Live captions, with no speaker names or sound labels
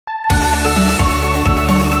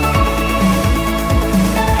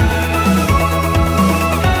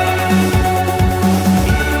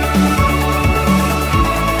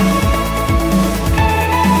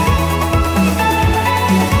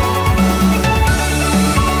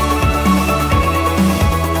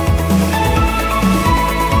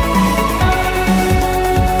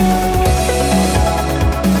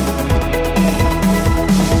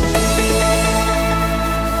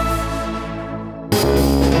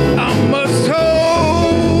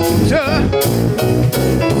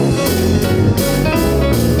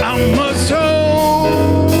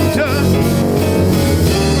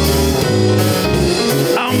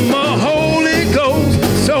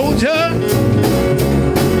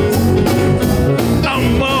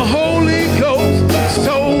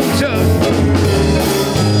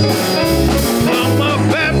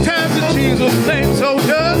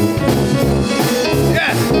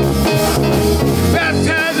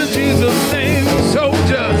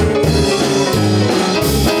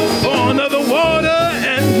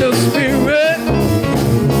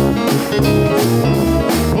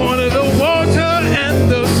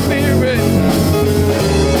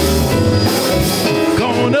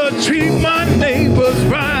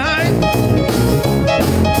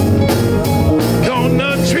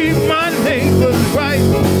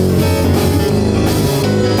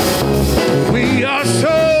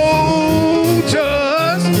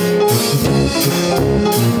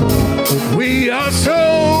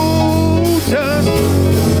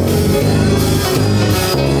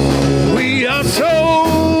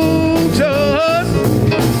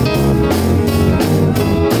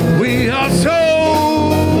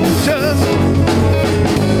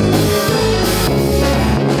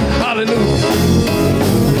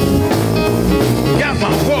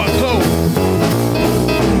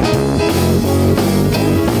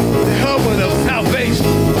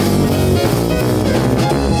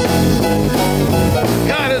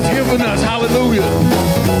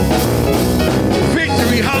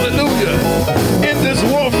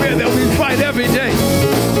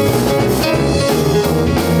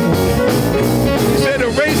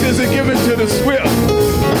the swift,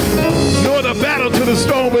 nor the battle to the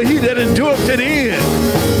strong, but he that endureth to the end.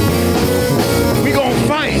 We gonna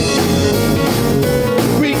fight.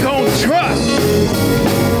 We gonna trust.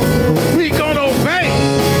 We gonna obey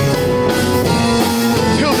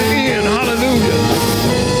till the end. Hallelujah.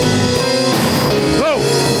 Go.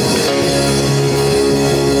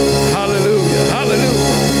 Hallelujah. Hallelujah.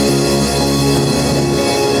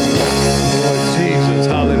 Lord Jesus.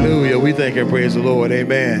 Hallelujah. We thank and praise the Lord.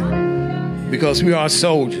 Amen. Because we are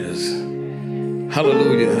soldiers.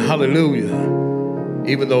 Hallelujah. Hallelujah.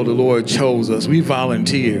 Even though the Lord chose us, we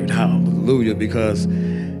volunteered. Hallelujah. Because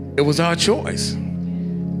it was our choice.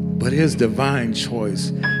 But his divine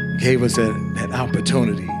choice gave us that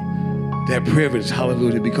opportunity, that privilege,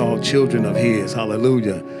 hallelujah, to be called children of his.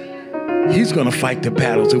 Hallelujah. He's going to fight the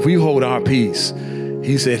battles. If we hold our peace,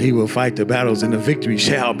 he said he will fight the battles and the victory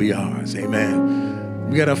shall be ours. Amen.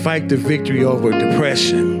 We got to fight the victory over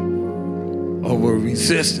depression, over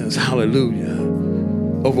resistance. Hallelujah.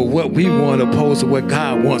 Over what we want opposed to what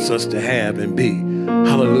God wants us to have and be.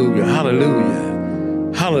 Hallelujah.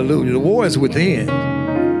 Hallelujah. Hallelujah. The war is within.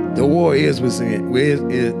 The war is within,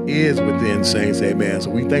 saints. Amen.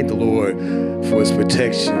 So we thank the Lord for his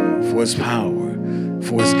protection, for his power,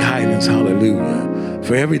 for his guidance. Hallelujah.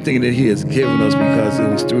 For everything that he has given us, because it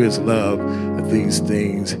was through his love that these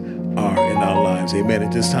things are in our lives. Amen.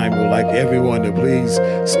 At this time, we'd like everyone to please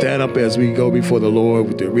stand up as we go before the Lord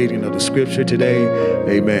with the reading of the scripture today.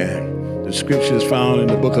 Amen. The scripture is found in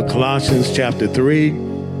the book of Colossians chapter 3.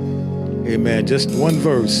 Amen. Just one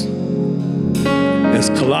verse. That's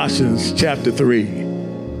Colossians chapter 3.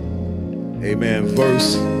 Amen.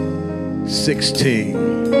 Verse 16.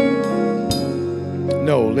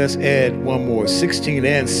 No, let's add one more. 16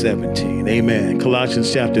 and 17. Amen.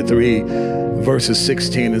 Colossians chapter 3, verses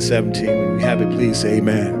 16 and 17. When you have it, please say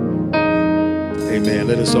amen. Amen.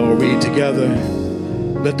 Let us all read together.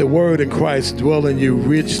 Let the word in Christ dwell in you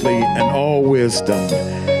richly and all wisdom,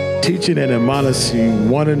 teaching and admonishing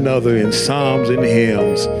one another in psalms and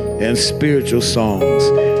hymns and spiritual songs,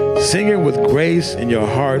 singing with grace in your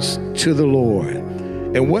hearts to the Lord.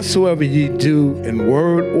 And whatsoever ye do in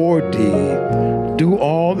word or deed, do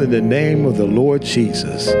all in the name of the Lord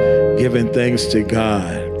Jesus, giving thanks to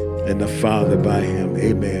God and the Father by him.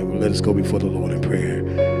 Amen. Well, let us go before the Lord in prayer.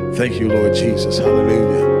 Thank you, Lord Jesus.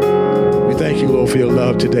 Hallelujah. We thank you, Lord, for your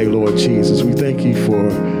love today, Lord Jesus. We thank you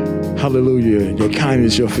for, hallelujah, your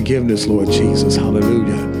kindness, your forgiveness, Lord Jesus.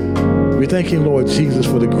 Hallelujah. We thank you, Lord Jesus,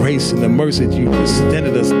 for the grace and the mercy that you've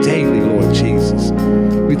extended us daily, Lord Jesus.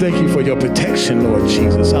 We thank you for your protection, Lord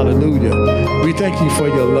Jesus. Hallelujah. We thank you for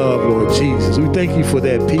your love, Lord Jesus. We thank you for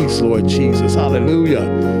that peace, Lord Jesus. Hallelujah.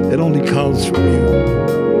 It only comes from you.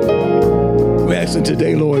 We're asking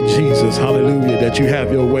today, Lord Jesus, hallelujah, that you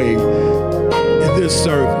have your way in this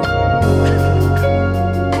service.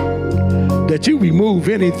 That you remove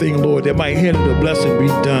anything, Lord, that might hinder the blessing be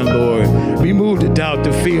done, Lord. Remove the doubt,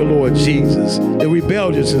 the fear, Lord Jesus. The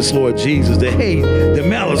rebelliousness, Lord Jesus. The hate, the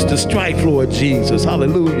malice, the strife, Lord Jesus.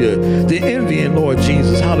 Hallelujah. The envying, Lord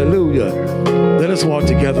Jesus. Hallelujah. Let us walk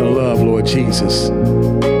together in love, Lord Jesus.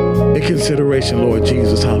 In consideration, Lord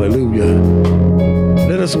Jesus. Hallelujah.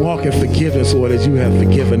 Let us walk in forgiveness, Lord, as you have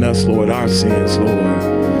forgiven us, Lord, our sins,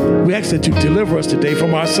 Lord. We ask that you deliver us today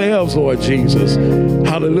from ourselves, Lord Jesus.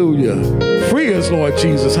 Hallelujah. Free us, Lord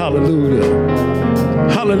Jesus. Hallelujah.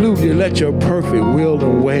 Hallelujah. Let your perfect will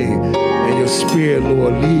and way and your spirit,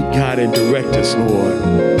 Lord, lead, guide, and direct us, Lord.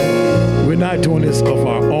 We're not doing this of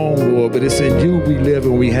our own, Lord, but it's in you we live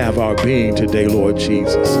and we have our being today, Lord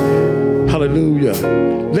Jesus. Hallelujah.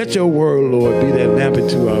 Let your word, Lord, be that lamp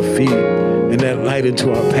into our feet and that light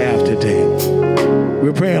into our path today.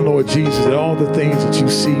 We're praying, Lord Jesus, that all the things that you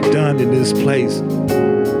see done in this place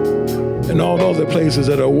and all other places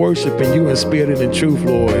that are worshiping you in spirit and in truth,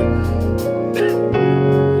 Lord,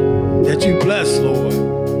 that you bless, Lord.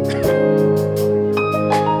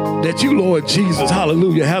 That you, Lord Jesus,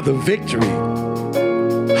 hallelujah, have the victory.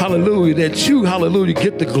 Hallelujah, that you, hallelujah,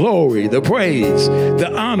 get the glory, the praise,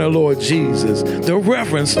 the honor, Lord Jesus, the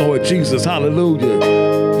reverence, Lord Jesus,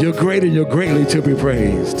 hallelujah. You're great and you're greatly to be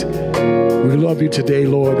praised. We love you today,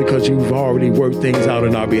 Lord, because you've already worked things out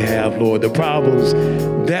on our behalf, Lord. The problems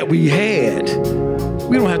that we had,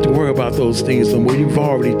 we don't have to worry about those things no more. You've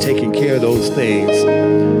already taken care of those things.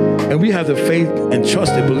 And we have the faith and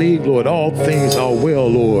trust and believe, Lord, all things are well,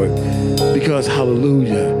 Lord, because,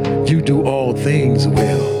 hallelujah, you do all things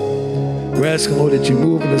well. We're asking, Lord, that you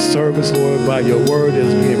move in the service, Lord, by your word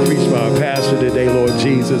that's being preached by our pastor today, Lord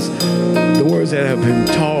Jesus. The words that have been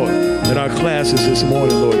taught in our classes this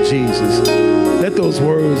morning, Lord Jesus. Let those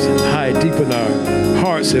words hide deep in our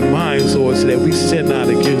hearts and minds, Lord, so that we sin not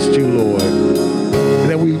against you, Lord. And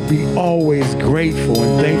that we be always grateful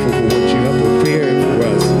and thankful for what you have prepared for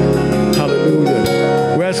us.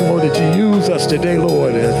 Hallelujah. We're asking, Lord, that you use us today,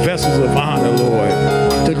 Lord, as vessels of honor, Lord,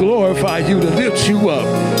 to glorify you, to lift you up,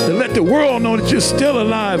 to let the world know that you're still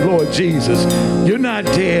alive, Lord Jesus. You're not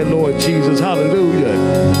dead, Lord Jesus.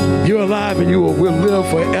 Hallelujah. You're alive and you will live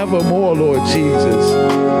forevermore, Lord Jesus.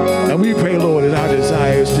 And we pray, Lord, that our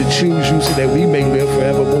desire is to choose you so that we may live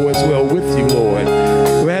forevermore as well with you, Lord.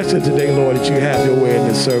 We're asking today, Lord, that you have your way in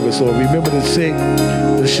this service, Lord. Remember the sick,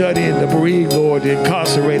 the shut-in, the bereaved, Lord, the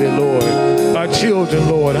incarcerated, Lord. Our children,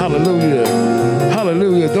 Lord. Hallelujah.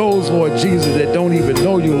 Hallelujah. Those, Lord Jesus, that don't even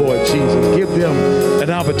know you, Lord Jesus. Give them an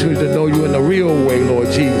opportunity to know you in the real way, Lord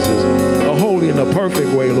Jesus. The holy and the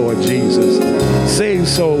perfect way, Lord Jesus. Save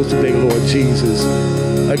souls today, Lord Jesus.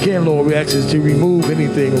 Again, Lord, we ask that you remove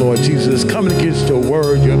anything, Lord Jesus, coming against your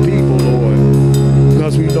word, your people, Lord.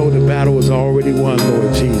 Because we know the battle is already won,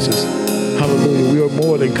 Lord Jesus. Hallelujah. We are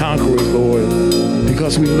more than conquerors, Lord,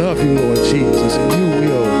 because we love you, Lord Jesus, and you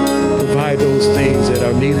will provide those things that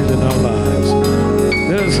are needed in our lives.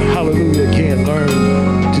 Let us, hallelujah, again, learn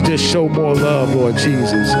to just show more love, Lord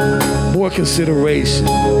Jesus, more consideration.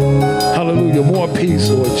 Hallelujah, more peace,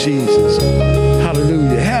 Lord Jesus.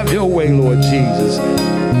 Hallelujah. Have your way, Lord Jesus.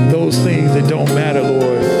 Those things that don't matter,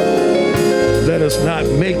 Lord, let us not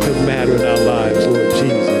make them matter in our lives, Lord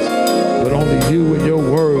Jesus. But only you and your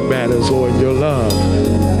word matters, Lord, and your love.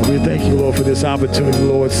 And we thank you, Lord, for this opportunity,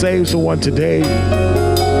 Lord. Save someone today.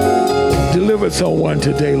 Deliver someone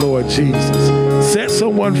today, Lord Jesus. Set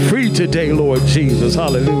someone free today, Lord Jesus.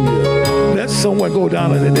 Hallelujah. Let someone go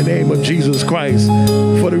down in the name of Jesus Christ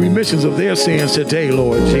for the remissions of their sins today,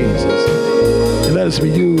 Lord Jesus. And let us be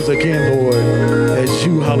used again, Lord, as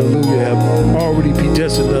you, hallelujah, have already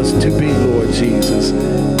predestined us to be, Lord Jesus.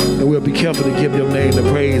 And we'll be careful to give your name the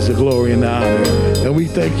praise, the glory, and the honor. And we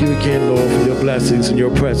thank you again, Lord, for your blessings and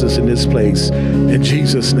your presence in this place. In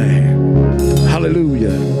Jesus' name.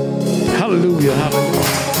 Hallelujah. Hallelujah. Hallelujah.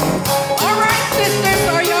 All right, sisters,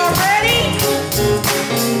 are y'all ready?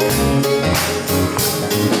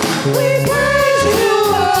 We praise you,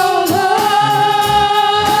 oh Lord.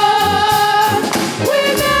 We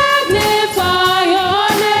magnify your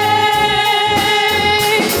name.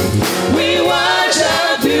 We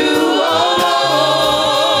worship you, oh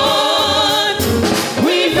Lord.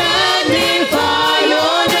 We magnify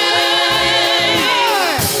your name.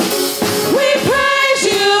 We praise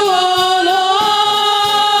you, oh Lord.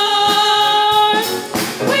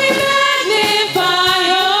 We magnify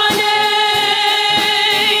your name.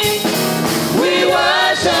 We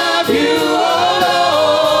worship you, oh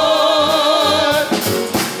Lord.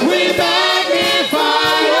 We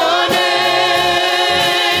magnify your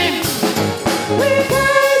name. We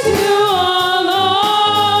praise you, oh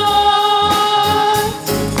Lord.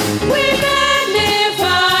 We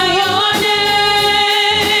magnify your name.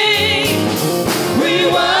 We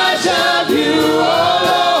worship you, oh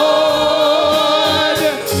Lord.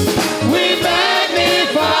 We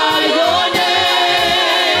magnify your name.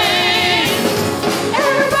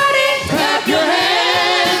 Everybody, clap your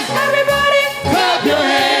hands. Everybody, clap your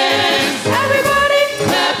hands. Everybody,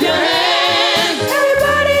 clap your hands.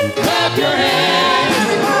 Everybody, clap your hands.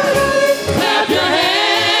 Clap your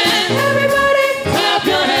hands. Everybody, clap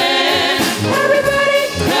your hands. Everybody,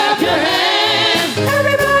 clap your hands.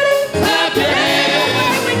 Everybody, clap your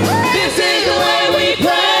hands. This is the way we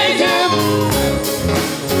praise you.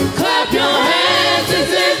 Clap your hands. This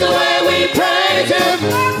is the way we praise you.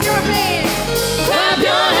 Clap your hands. Clap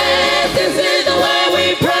your hands. This is the way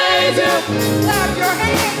we praise you. Clap your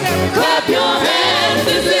hands. Clap your hands.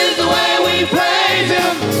 This is the way we praise you.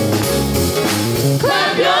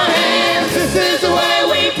 Clap your hands. This is the way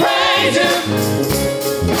we praise you.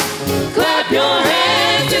 Clap your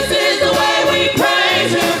hands. This is the way we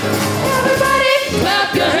praise you. Everybody,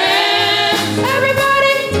 clap your hands.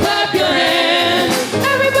 Everybody, clap your hands.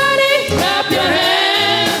 Everybody, clap your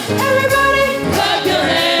hands. Everybody, clap your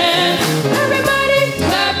hands. Everybody,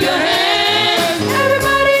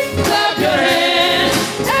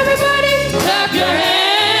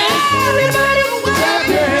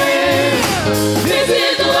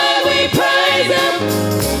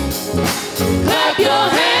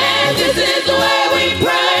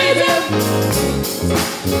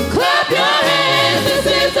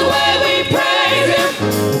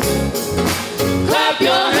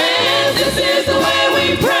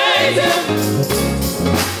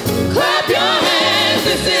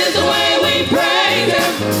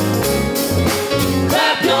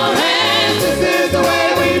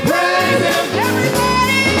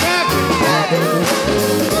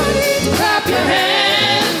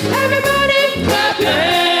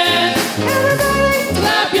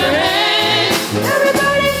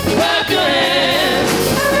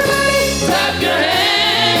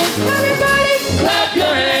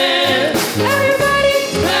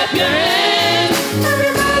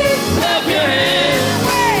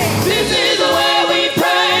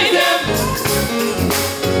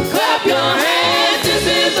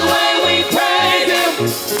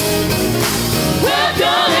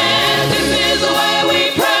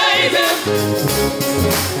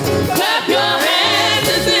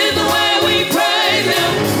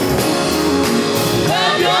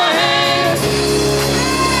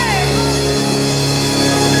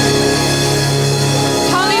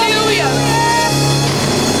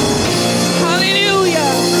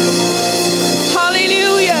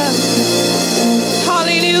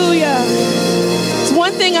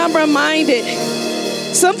 I'm reminded,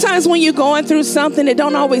 sometimes when you're going through something, it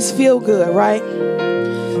don't always feel good, right?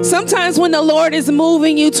 Sometimes when the Lord is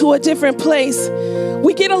moving you to a different place,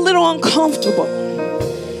 we get a little uncomfortable.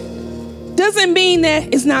 Doesn't mean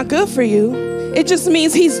that it's not good for you. It just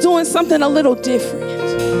means he's doing something a little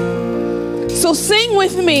different. So sing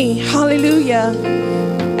with me, hallelujah,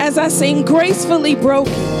 as I sing Gracefully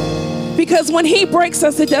Broken. Because when he breaks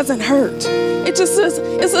us, it doesn't hurt. It just is,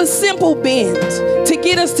 it's a simple bend to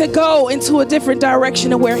get us to go into a different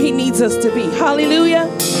direction of where he needs us to be. Hallelujah.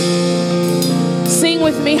 Sing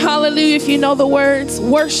with me, hallelujah, if you know the words.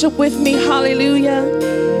 Worship with me, hallelujah.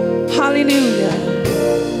 Hallelujah.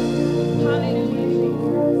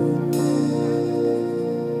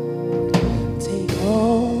 Take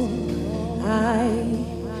all I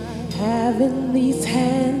have in these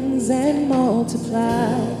hands and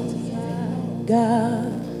multiply,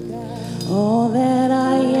 God, all that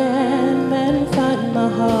I am, and find my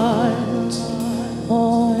heart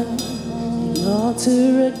on the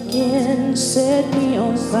altar again. Set me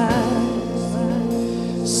on fire,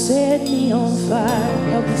 set me on fire.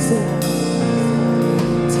 Help me sing.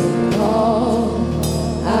 Take all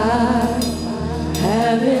I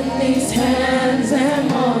have in these hands and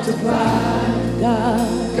multiply,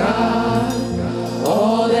 God,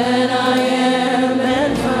 all that I am,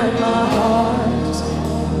 and find my heart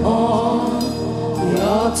on the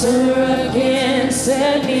altar again.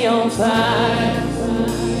 Set me on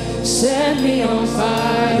fire, set me on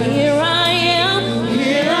fire. Here I am,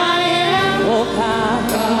 oh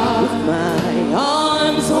God, with my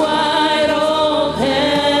arms wide open,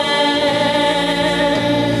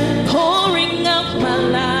 pouring out my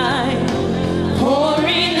life,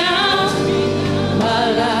 pouring out my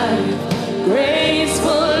life,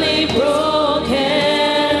 gracefully broken.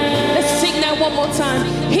 Let's sing that one more time.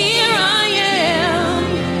 Here I am,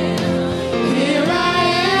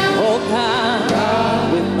 oh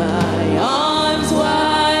God, with my arms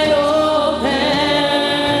wide open,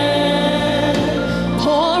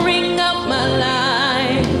 pouring out my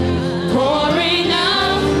life, pouring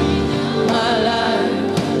out my life,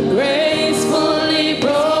 gracefully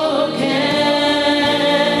broken.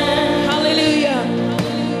 Hallelujah.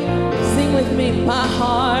 Sing with me. My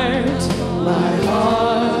heart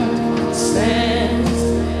stands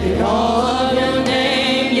in all of your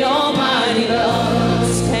name. Your mighty love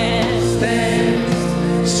stands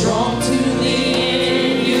strong to the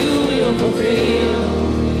end. You will fulfill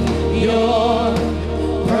your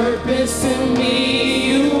purpose in me.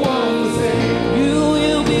 You won't say. You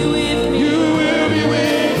will be with me. You will be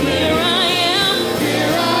with me. Here I am,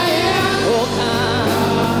 oh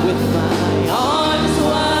God, with my arms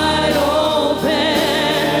wide open.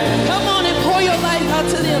 Come on and pour your life out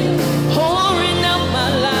to them. Pouring out my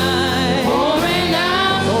life,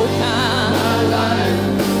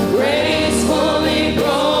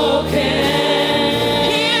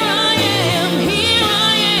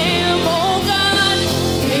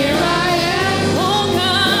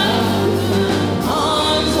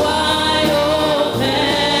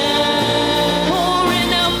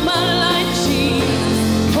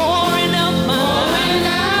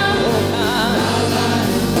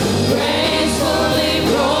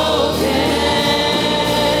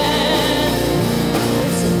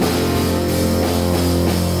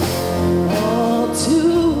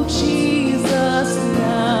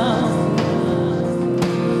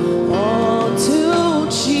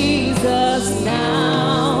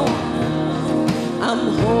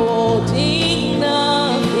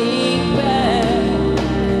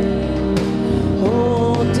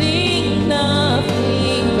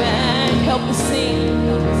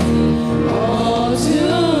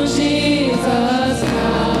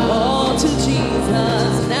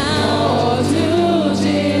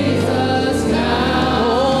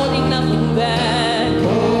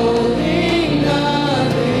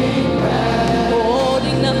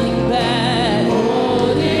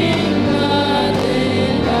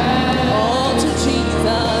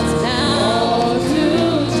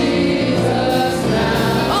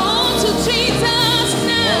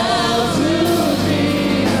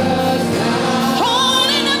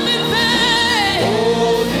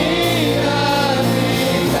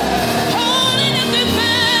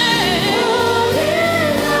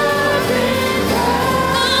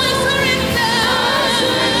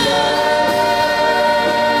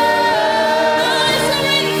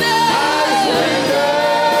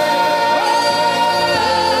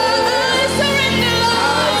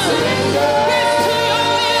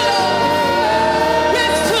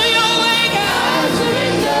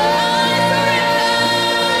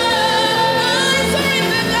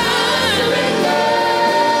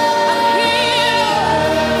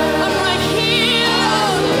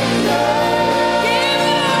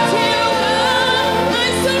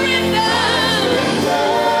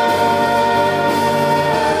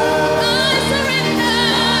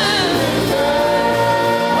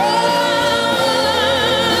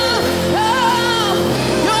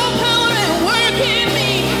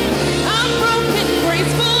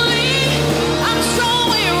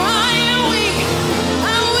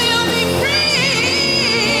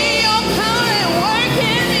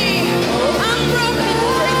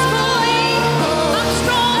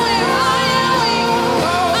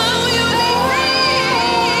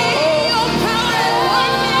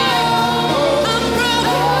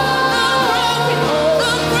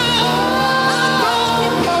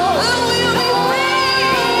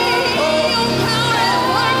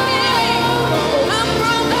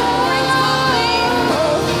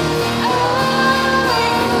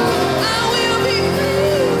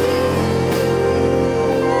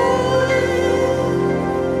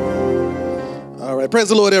 Praise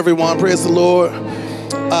the Lord, everyone. Praise the Lord.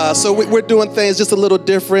 So we're doing things just a little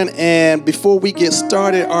different. And before we get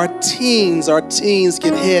started, our teens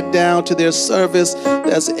can head down to their service.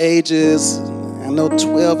 That's ages, I know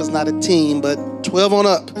 12 is not a teen, but 12 on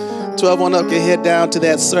up. 12 on up can head down to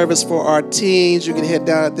that service for our teens. You can head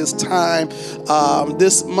down at this time.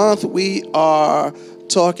 This month we are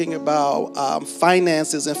talking about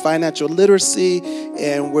finances and financial literacy,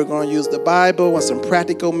 and we're going to use the Bible and some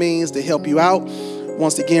practical means to help you out.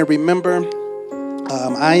 Once again, remember,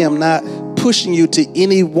 I am not pushing you to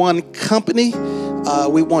any one company.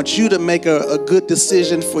 We want you to make a good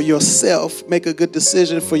decision for yourself. Make a good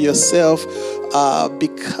decision for yourself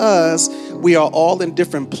because we are all in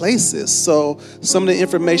different places. So some of the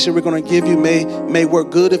information we're going to give you may work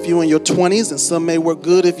good if you're in your 20s, and some may work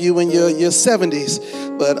good if you're in your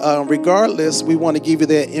 70s. But regardless, we want to give you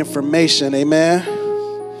that information. Amen.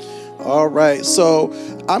 All right. So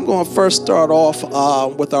I'm going to first start off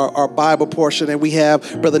with our Bible portion, and we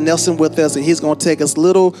have Brother Nelson with us, and he's going to take us a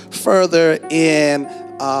little further in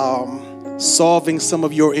solving some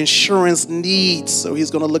of your insurance needs. So he's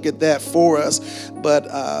going to look at that for us.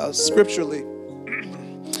 But scripturally,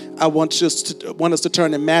 I want us to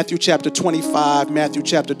turn to Matthew chapter 25,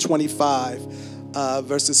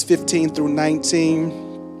 verses 15 through 19.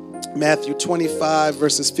 Matthew 25,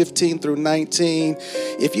 verses 15 through 19.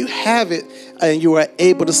 If you have it and you are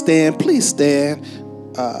able to stand, please stand.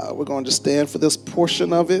 We're going to stand for this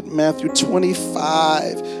portion of it. Matthew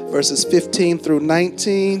 25, verses 15 through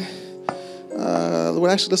 19. Well,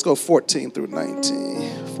 actually, let's go 14 through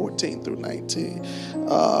 19. 14 through 19.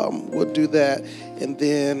 We'll do that. And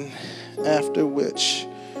then after which,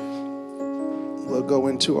 we'll go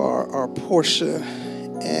into our portion.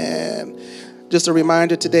 And just a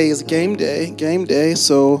reminder, today is game day.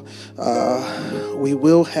 So we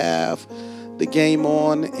will have the game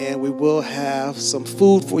on, and we will have some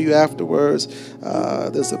food for you afterwards.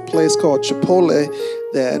 There's a place called Chipotle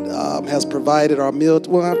that has provided our meal.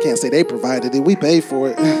 Well, I can't say they provided it. We paid for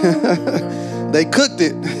it. They cooked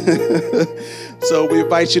it. So we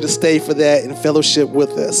invite you to stay for that and fellowship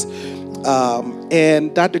with us.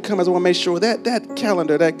 And Dr. Cummings, I want to make sure that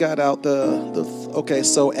calendar that got out okay,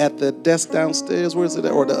 so at the desk downstairs, where is it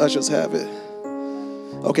at? Or the ushers have it?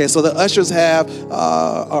 Okay, so the ushers have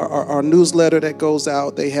our newsletter that goes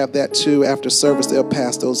out. They have that too. After service, they'll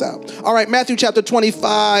pass those out. All right, Matthew chapter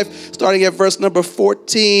 25, starting at verse number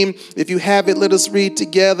 14. If you have it, let us read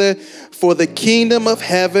together. For the kingdom of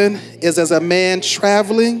heaven is as a man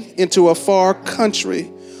traveling into a far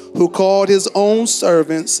country, who called his own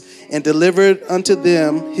servants and delivered unto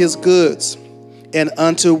them his goods. And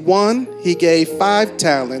unto one he gave 5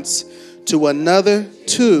 talents, to another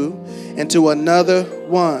 2, and to another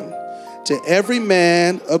 1, to every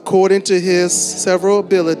man according to his several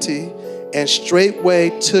ability, and straightway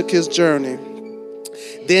took his journey.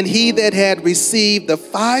 Then he that had received the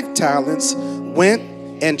 5 talents went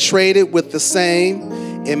and traded with the same,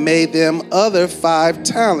 and made them other 5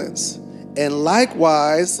 talents. And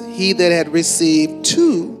likewise, he that had received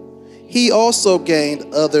 2, he also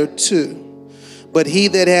gained other 2. But he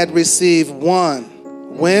that had received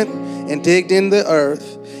 1 went and digged in the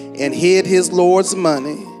earth and hid his Lord's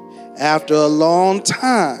money. After a long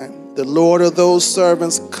time, the Lord of those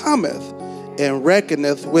servants cometh and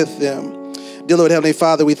reckoneth with them. Dear Lord, Heavenly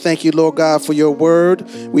Father, we thank you, Lord God, for your word.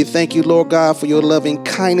 We thank you, Lord God, for your loving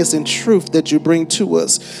kindness and truth that you bring to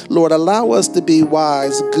us. Lord, allow us to be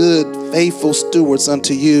wise, good, faithful stewards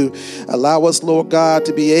unto you. Allow us, Lord God,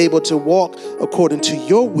 to be able to walk according to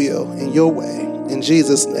your will and your way. In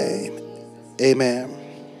Jesus' name, amen.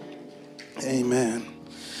 Amen.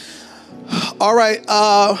 All right.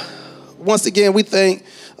 Once again, we thank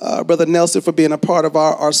Brother Nelson for being a part of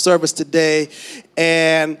our service today.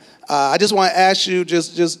 And I just want to ask you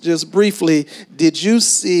just briefly, did you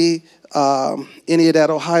see any of that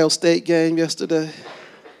Ohio State game yesterday?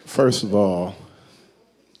 First of all,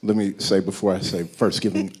 let me say before I say, first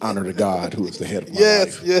giving honor to God, who is the head of my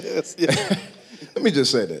life. Yes. Let me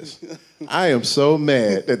just say this. I am so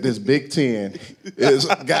mad that this Big Ten has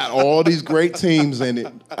got all these great teams in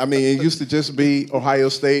it. I mean, it used to just be Ohio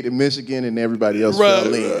State and Michigan and everybody else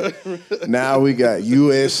fell in. Now we got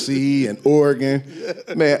USC and Oregon.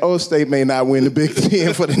 Man, O State may not win the Big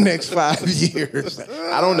Ten for the next 5 years.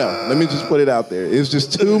 I don't know. Let me just put it out there. It's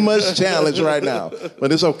just too much challenge right now,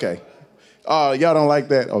 but it's okay. Oh, y'all don't like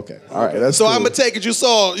that? Okay. All right. That's so cool. I'm going to take it. You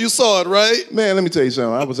saw it, right? Man, let me tell you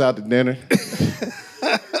something. I was out to dinner.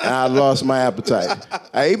 I lost my appetite.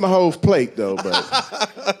 I ate my whole plate though,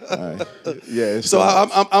 but yeah. So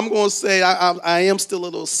I'm going to say I am still a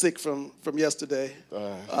little sick from yesterday.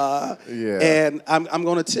 Yeah. And I'm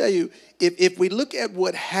going to tell you, if we look at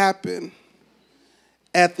what happened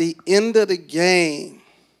at the end of the game,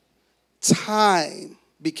 time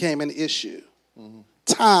became an issue.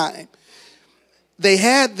 Time. They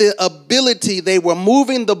had the ability, they were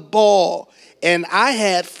moving the ball, and I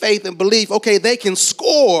had faith and belief, okay, they can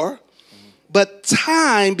score, but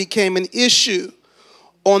time became an issue.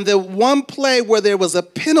 On the one play where there was a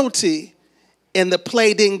penalty and the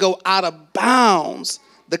play didn't go out of bounds,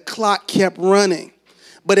 the clock kept running.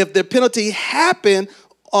 But if the penalty happened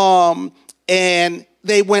and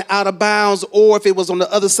they went out of bounds, or if it was on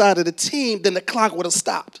the other side of the team, then the clock would have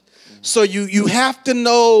stopped. So you have to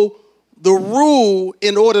know the rule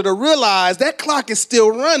in order to realize that clock is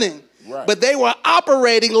still running. Right. But they were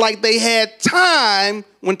operating like they had time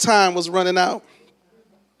when time was running out.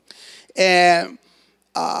 And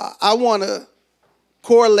I want to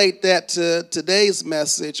correlate that to today's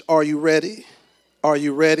message, are you ready? Are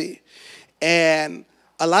you ready? And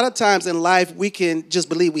a lot of times in life, we can just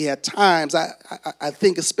believe we had times. I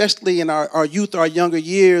think especially in our youth, our younger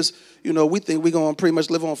years, you know, we think we're going to pretty much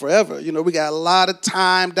live on forever. You know, we got a lot of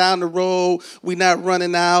time down the road. We're not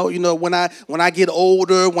running out. You know, when I get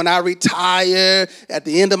older, when I retire, at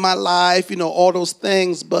the end of my life, you know, all those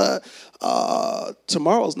things. But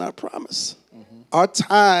tomorrow's not promised. Mm-hmm. Our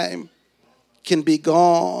time can be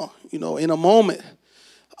gone, you know, in a moment,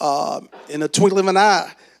 in a twinkling of an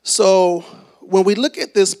eye. So when we look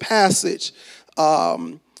at this passage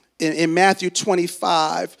in Matthew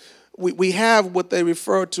 25, we have what they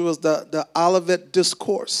refer to as the Olivet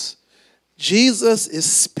Discourse. Jesus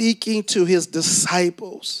is speaking to his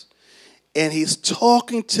disciples, and he's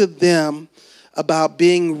talking to them about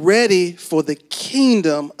being ready for the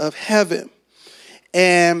kingdom of heaven.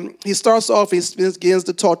 And he starts off, he begins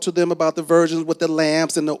to talk to them about the virgins with the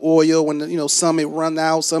lamps and the oil, when, you know, some it run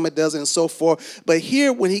out, some it doesn't, and so forth. But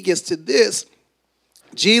here, when he gets to this,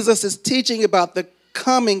 Jesus is teaching about the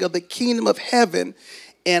coming of the kingdom of heaven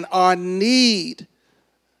and our need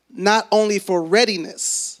not only for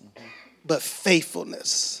readiness, but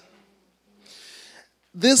faithfulness.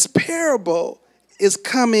 This parable is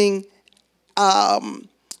coming around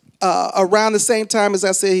the same time, as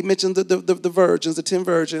I said, he mentioned the virgins, the 10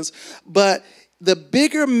 virgins. But the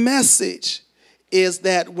bigger message is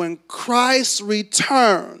that when Christ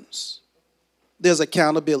returns, there's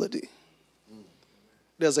accountability.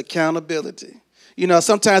 There's accountability. You know,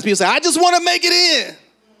 sometimes people say, I just want to make it in.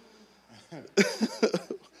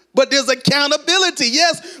 But there's accountability.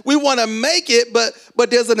 Yes, we want to make it,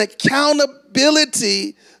 but there's an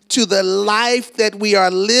accountability to the life that we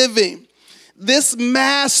are living. This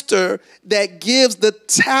master that gives the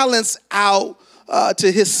talents out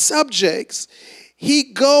to his subjects, he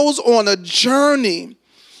goes on a journey,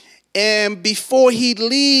 and before he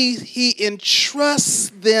leaves, he entrusts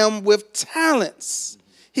them with talents.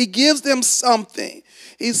 He gives them something.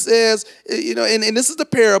 He says, you know, and this is the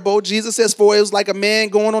parable. Jesus says, for it was like a man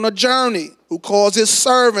going on a journey who calls his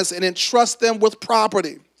servants and entrusts them with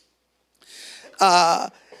property.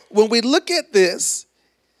 When we look at this,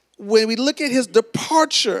 when we look at his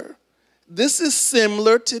departure, this is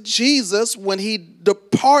similar to Jesus when he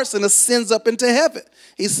departs and ascends up into heaven.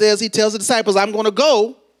 He says, he tells the disciples, I'm going to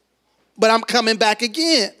go, but I'm coming back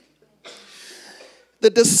again.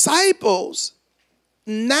 The disciples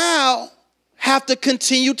now have to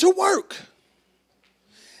continue to work.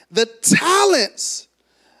 The talents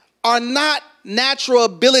are not natural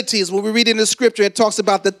abilities. When we read in the scripture, it talks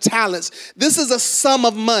about the talents. This is a sum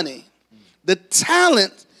of money. The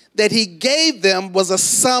talent that he gave them was a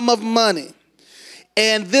sum of money.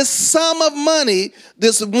 And this sum of money,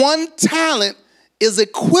 this one talent, is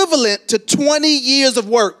equivalent to 20 years of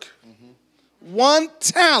work. Mm-hmm. One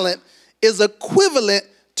talent is equivalent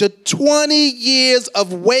to 20 years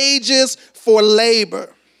of wages for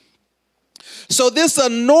labor. So this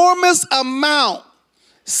enormous amount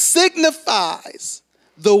signifies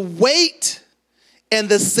the weight and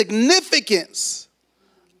the significance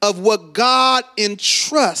of what God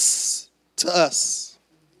entrusts to us.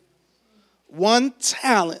 One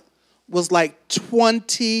talent was like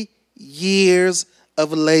 20 years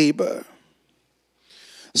of labor.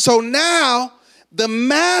 So now the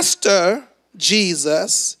master,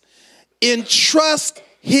 Jesus, entrusts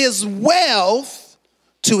his wealth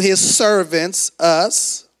to his servants,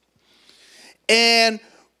 us. And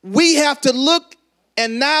we have to look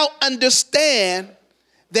and now understand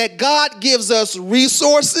that God gives us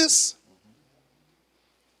resources,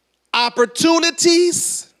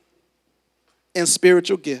 opportunities, and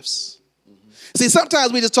spiritual gifts. See,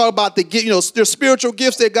 sometimes we just talk about there's spiritual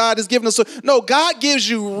gifts that God has given us. No, God gives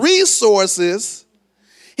you resources.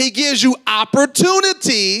 He gives you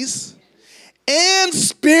opportunities and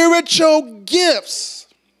spiritual gifts.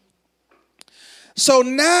 So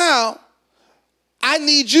now I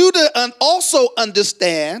need you to also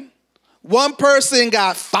understand one person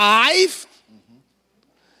got 5.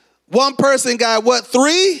 One person got what?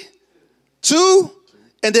 3, 2,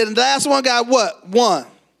 and then the last one got what? 1.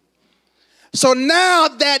 So now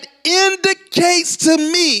that indicates to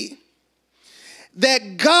me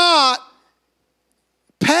that God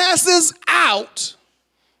passes out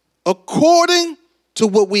according to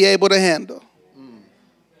what we're able to handle.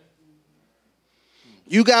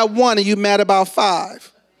 You got 1 and you mad about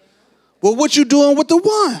 5. Well, what you doing with the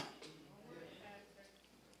 1?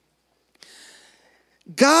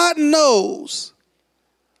 God knows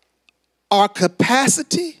our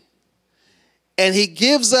capacity, and he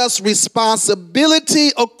gives us responsibility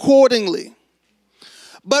accordingly.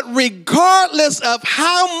 But regardless of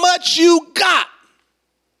how much you got,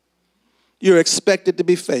 you're expected to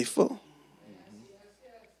be faithful.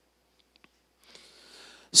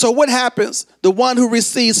 So what happens? The one who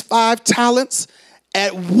receives 5 talents,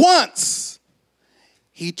 at once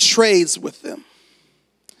he trades with them.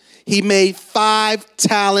 He made 5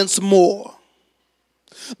 talents more.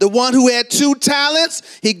 The one who had 2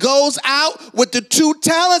 talents, he goes out with the 2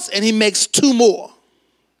 talents and he makes 2 more.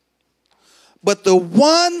 But the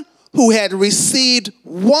one who had received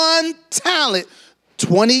 1 talent,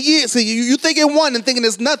 20 years. See, you thinking 1 and thinking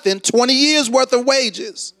it's nothing, 20 years worth of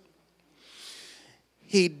wages.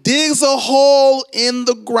 He digs a hole in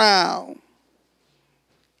the ground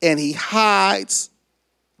and he hides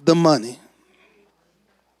the money.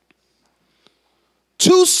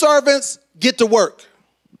 2 servants get to work.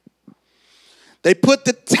 They put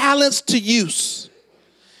the talents to use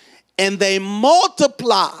and they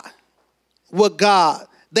multiply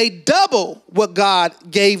they double what God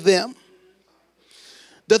gave them.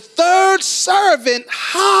 The 3rd servant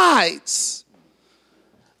hides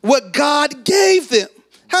what God gave them.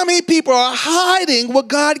 How many people are hiding what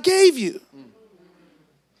God gave you?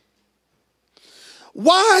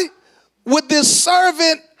 Why would this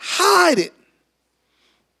servant hide it?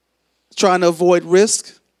 Trying to avoid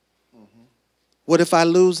risk. What if I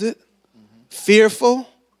lose it? Fearful.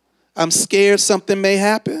 I'm scared something may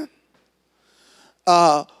happen.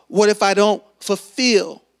 What if I don't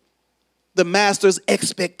fulfill the master's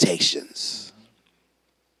expectations?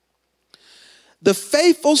 The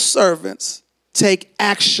faithful servants take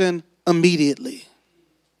action immediately.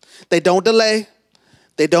 They don't delay.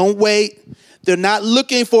 They don't wait. They're not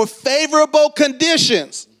looking for favorable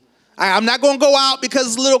conditions. I'm not going to go out because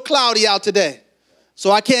it's a little cloudy out today.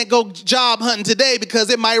 So I can't go job hunting today because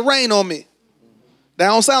it might rain on me. That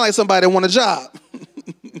don't sound like somebody that want a job.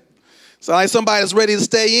 Sound like somebody that's ready to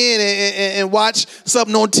stay in and watch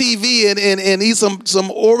something on TV and eat some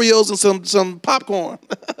Oreos and some popcorn.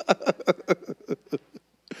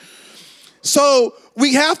 So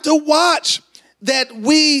we have to watch that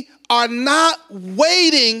we are not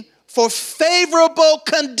waiting for favorable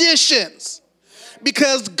conditions,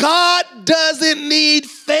 because God doesn't need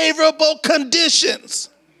favorable conditions.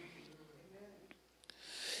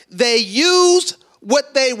 They used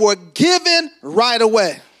what they were given right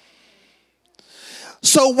away.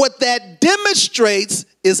 So what that demonstrates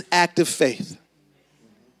is active faith.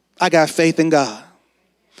 I got faith in God.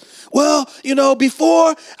 Well,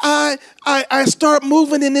 before I start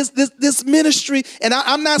moving in this ministry, and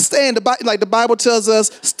I'm not saying like the Bible tells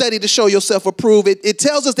us, study to show yourself approved. It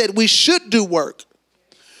tells us that we should do work.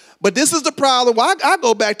 But this is the problem. Well, I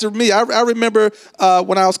go back to me. I remember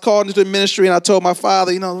when I was called into the ministry, and I told my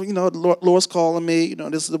father, the Lord's calling me.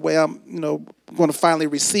 This is the way I'm, going to finally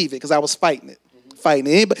receive it, because I was fighting it.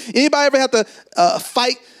 Anybody ever have to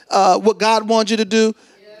fight what God wants you to do?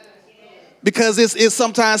 Because it's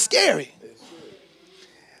sometimes scary.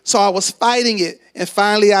 So I was fighting it, and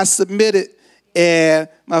finally I submitted, and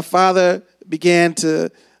my father began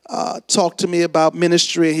to talk to me about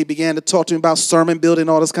ministry. He began to talk to me about sermon building,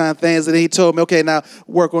 all those kind of things, and then he told me, okay, now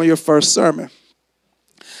work on your first sermon.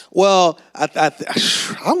 Well, I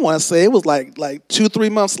want to say it was like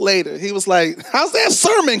 2-3 months later. He was like, how's that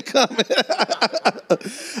sermon coming?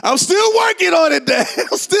 I'm still working on it, Dad.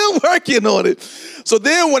 I'm still working on it. So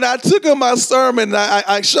then when I took him my sermon,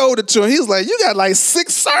 I showed it to him. He was like, you got like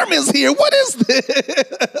 6 sermons here. What is this?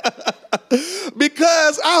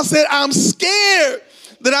 Because I said, I'm scared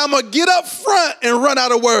that I'm going to get up front and run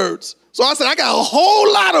out of words. So I said, I got a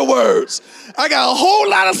whole lot of words. I got a whole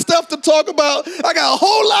lot of stuff to talk about. I got a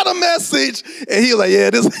whole lot of message. And he was like, yeah,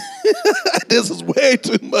 this is way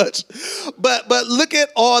too much. But look at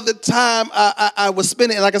all the time I was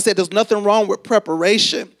spending. And like I said, there's nothing wrong with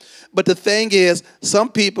preparation. But the thing is, some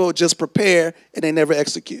people just prepare and they never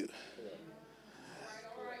execute.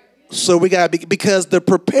 So we got to be, because the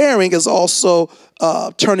preparing is also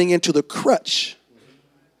turning into the crutch.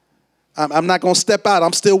 I'm not going to step out.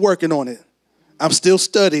 I'm still working on it. I'm still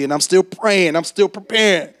studying. I'm still praying. I'm still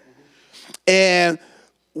preparing. And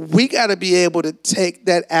we got to be able to take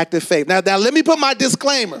that act of faith. Now, let me put my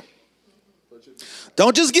disclaimer.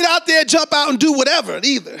 Don't just get out there, jump out, and do whatever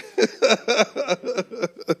either.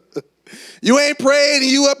 You ain't praying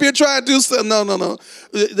and you up here trying to do something. No.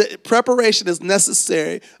 The preparation is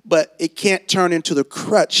necessary, but it can't turn into the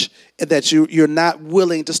crutch that you're not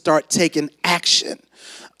willing to start taking action.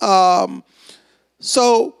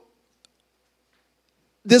 So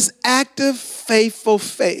this active, faithful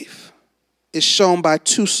faith is shown by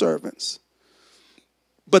two servants.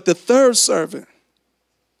 But the third servant,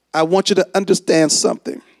 I want you to understand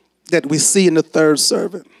something that we see in the third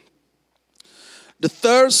servant. The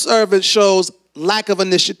third servant shows lack of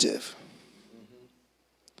initiative,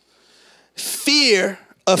 fear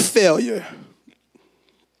of failure,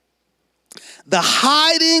 the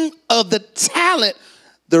hiding of the talent,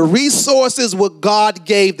 the resources what God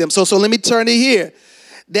gave them. So let me turn it here.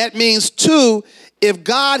 That means, too, if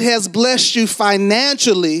God has blessed you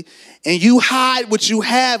financially and you hide what you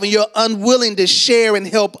have and you're unwilling to share and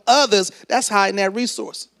help others, that's hiding that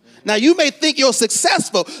resource. Now, you may think you're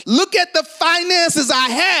successful. Look at the finances I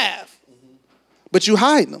have, but you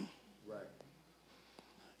hiding them.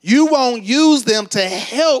 You won't use them to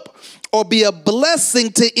help or be a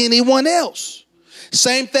blessing to anyone else.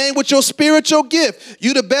 Same thing with your spiritual gift.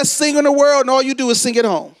 You the best singer in the world, and all you do is sing at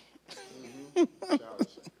home.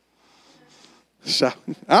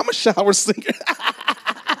 I'm a shower singer.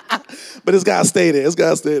 But it's got to stay there. It's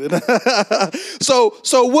got to stay there. So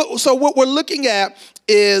what we're looking at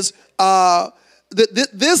is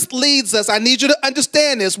this leads us. I need you to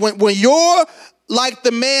understand this. When you're like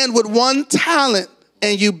the man with one talent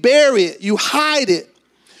and you bury it, you hide it,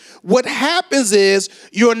 what happens is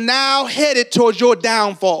you're now headed towards your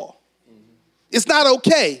downfall. It's not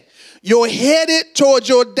okay. You're headed towards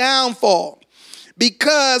your downfall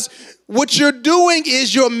because what you're doing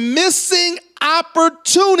is you're missing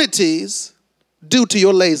opportunities due to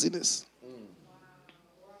your laziness.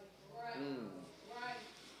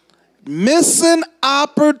 Missing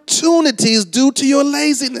opportunities due to your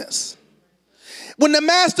laziness. When the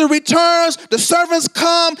master returns, the servants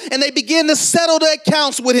come and they begin to settle their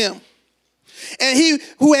accounts with him. And he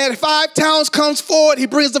who had 5 talents comes forward, he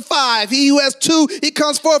brings the 5. He who has 2, he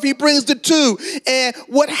comes forward, he brings the 2. And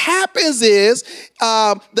what happens is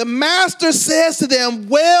the master says to them,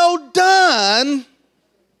 well done,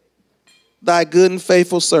 thy good and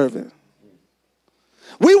faithful servant.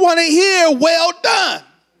 We want to hear well done.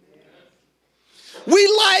 We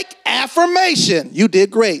like affirmation. You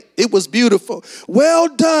did great. It was beautiful. Well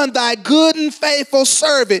done, thy good and faithful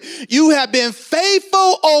servant. You have been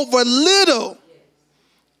faithful over little.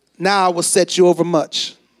 Now I will set you over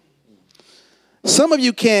much. Some of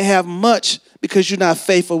you can't have much because you're not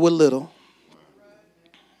faithful with little.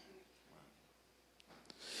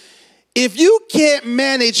 If you can't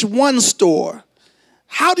manage one store,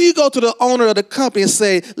 how do you go to the owner of the company and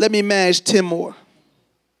say, let me manage 10 more?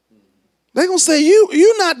 They're going to say,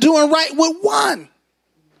 you're not doing right with one.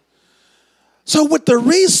 So with the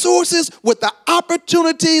resources, with the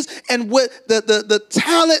opportunities, and with the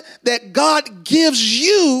talent that God gives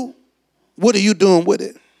you, what are you doing with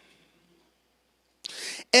it?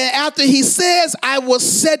 And after he says, I will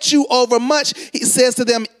set you over much, he says to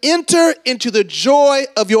them, enter into the joy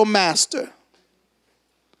of your master.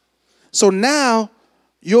 So now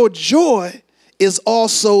your joy is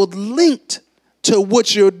also linked to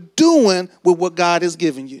what you're doing with what God has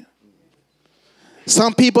given you.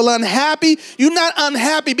 Some people are unhappy. You're not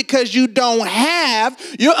unhappy because you don't have.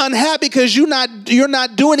 You're unhappy because you're not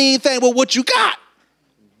doing anything with what you got.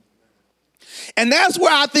 And that's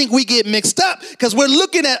where I think we get mixed up, because we're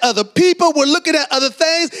looking at other people, we're looking at other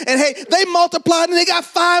things, and hey, they multiplied and they got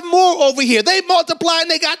 5 more over here. They multiplied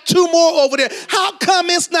and they got 2 more over there. How come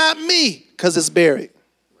it's not me? Because it's buried.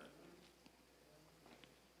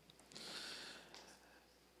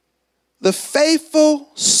 The faithful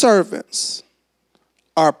servants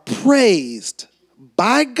are praised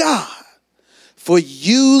by God for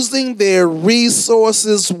using their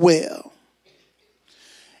resources well.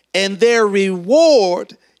 And their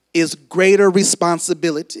reward is greater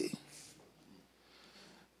responsibility.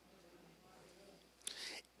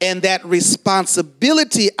 And that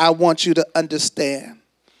responsibility, I want you to understand,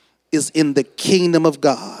 is in the kingdom of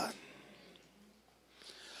God.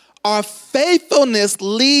 Our faithfulness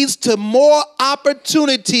leads to more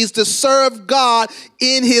opportunities to serve God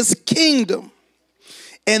in his kingdom.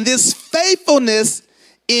 And this faithfulness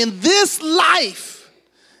in this life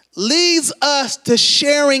leads us to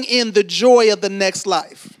sharing in the joy of the next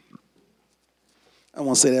life. I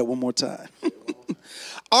want to say that one more time.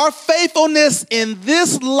 Our faithfulness in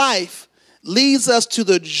this life leads us to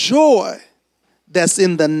the joy that's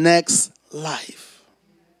in the next life.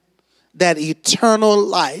 That eternal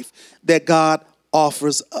life that God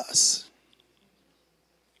offers us.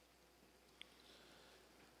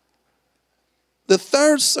 The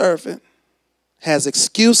third servant has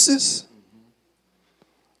excuses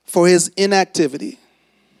for his inactivity.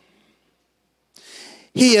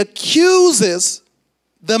 He accuses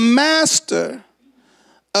the master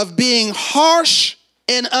of being harsh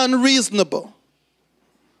and unreasonable.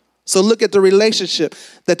 So look at the relationship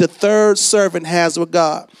that the third servant has with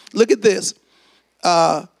God. Look at this.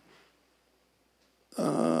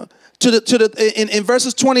 In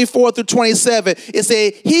verses 24 through 27, it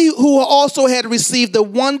says, he who also had received the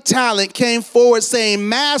 1 talent came forward saying,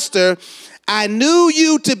 Master, I knew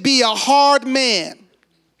you to be a hard man,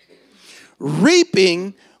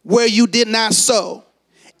 reaping where you did not sow,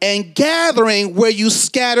 and gathering where you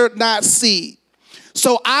scattered not seed.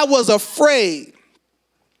 So I was afraid,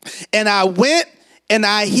 and I went and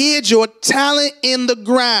I hid your talent in the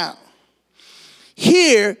ground.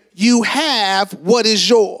 Here you have what is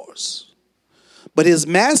yours. But his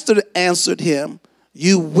master answered him,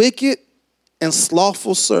 you wicked and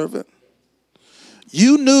slothful servant.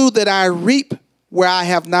 You knew that I reap where I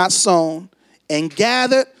have not sown, and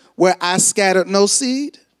gathered where I scattered no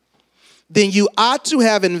seed. Then you ought to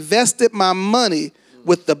have invested my money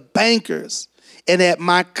with the bankers, and at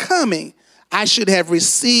my coming I should have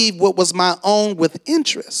received what was my own with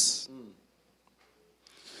interest.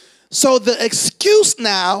 So the excuse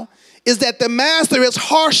now is that the master is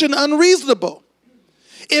harsh and unreasonable.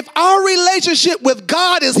 If our relationship with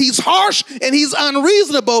God is he's harsh and he's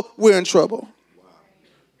unreasonable, we're in trouble.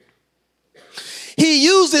 He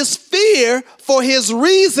uses fear for his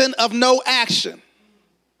reason of no action.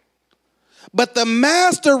 But the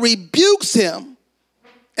master rebukes him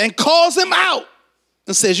and calls him out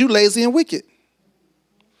and says, you lazy and wicked.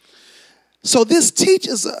 So this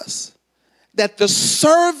teaches us that the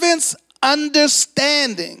servant's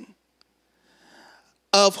understanding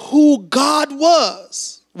of who God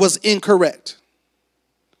was incorrect.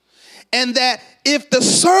 And that if the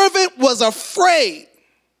servant was afraid,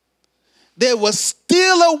 there was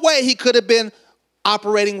still a way he could have been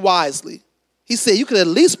operating wisely. He said, you could at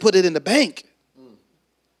least put it in the bank.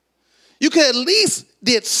 You could at least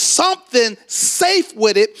did something safe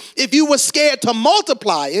with it if you were scared to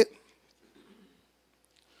multiply it.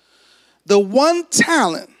 The 1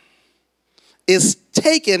 talent is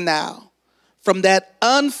taken now from that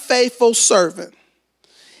unfaithful servant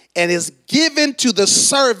and is given to the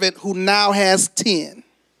servant who now has 10.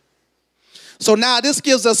 So now this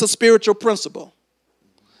gives us a spiritual principle.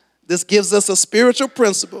 This gives us a spiritual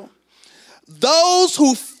principle. Those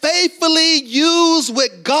who faithfully use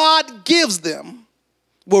what God gives them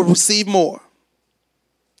will receive more.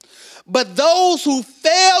 But those who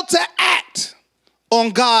fail to act on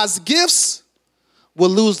God's gifts will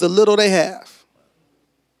lose the little they have.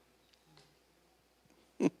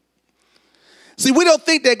 See, we don't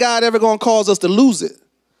think that God ever going to cause us to lose it.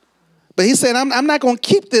 But he said, I'm not going to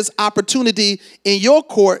keep this opportunity in your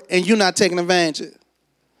court and you not taking advantage of it.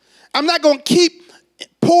 I'm not going to keep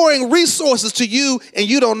pouring resources to you and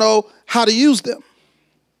you don't know how to use them.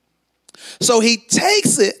 So he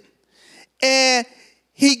takes it and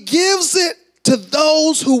he gives it to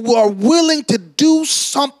those who are willing to do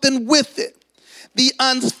something with it. The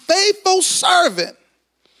unfaithful servant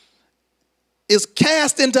is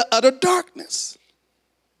cast into utter darkness.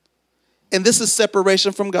 And this is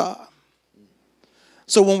separation from God.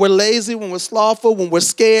 So when we're lazy, when we're slothful, when we're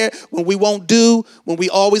scared, when we won't do, when we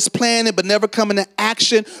always plan it but never come into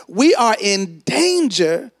action, we are in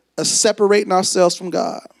danger of separating ourselves from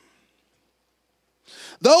God.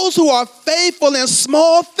 Those who are faithful in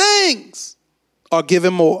small things are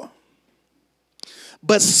given more.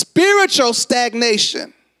 But spiritual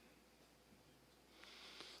stagnation,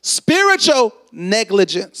 spiritual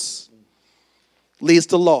negligence leads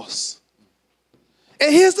to loss.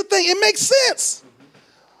 And here's the thing, it makes sense.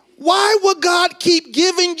 Why would God keep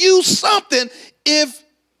giving you something if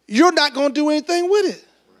you're not going to do anything with it?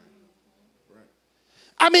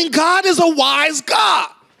 I mean, God is a wise God.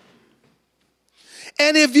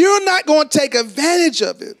 And if you're not going to take advantage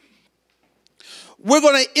of it, we're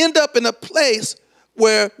going to end up in a place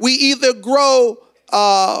where we either grow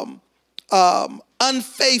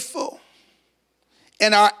unfaithful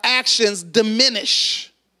and our actions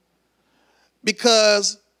diminish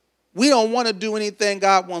because we don't want to do anything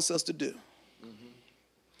God wants us to do.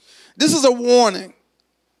 This is a warning.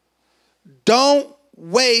 Don't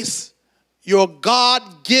waste your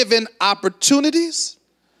God-given opportunities,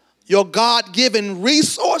 your God-given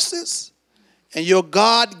resources, and your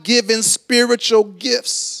God-given spiritual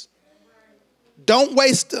gifts. Don't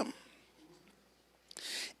waste them.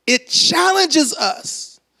 It challenges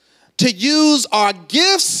us to use our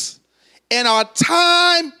gifts and our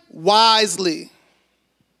time wisely.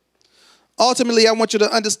 Ultimately, I want you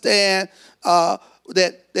to understand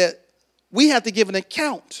that we have to give an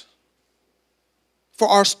account for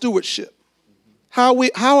our stewardship. How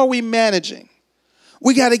are we managing?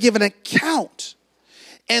 We got to give an account.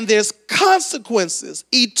 And there's consequences,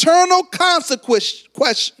 eternal consequences.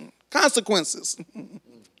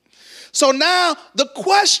 So now the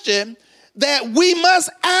question that we must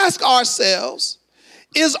ask ourselves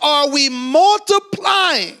is, are we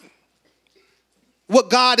multiplying what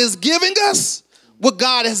God is giving us, what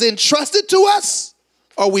God has entrusted to us,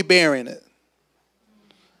 or are we burying it?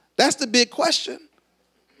 That's the big question.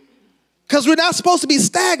 Because we're not supposed to be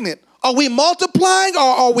stagnant. Are we multiplying or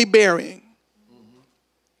are we burying?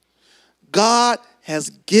 God has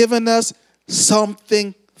given us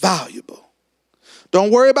something valuable.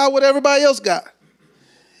 Don't worry about what everybody else got.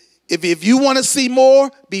 If you want to see more,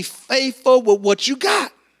 be faithful with what you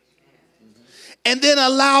got. And then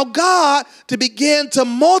allow God to begin to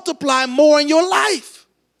multiply more in your life.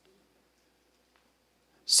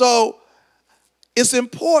 So it's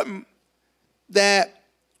important that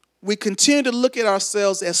we continue to look at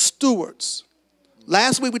ourselves as stewards.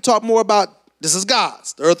 Last week we talked more about this is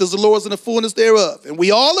God's. The earth is the Lord's and the fullness thereof. And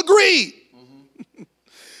we all agreed.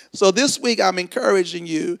 So this week I'm encouraging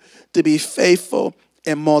you to be faithful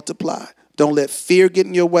and multiply. Don't let fear get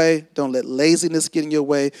in your way. Don't let laziness get in your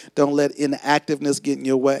way. Don't let inactiveness get in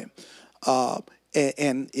your way.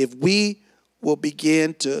 And if we will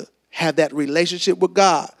begin to have that relationship with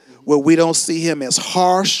God where we don't see him as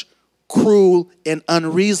harsh, cruel, and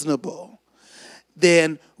unreasonable,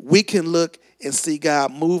 then we can look and see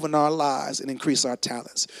God move in our lives and increase our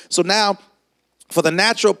talents. So now, for the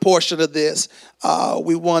natural portion of this,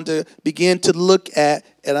 we want to begin to look at,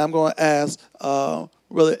 and I'm going to ask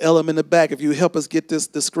Brother Elam in the back if you help us get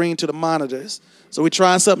the screen to the monitors. So we're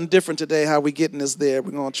trying something different today, how we getting this there.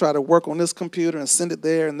 We're going to try to work on this computer and send it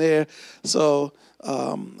there and there. So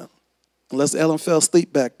unless Elam fell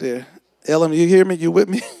asleep back there. Elam, you hear me? You with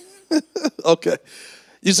me? Okay.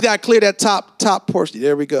 You just got to clear that top portion.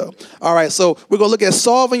 There we go. All right, so we're going to look at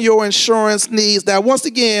solving your insurance needs. Now, once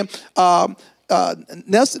again, Brother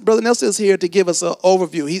Nelson is here to give us an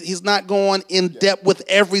overview. He's not going in depth with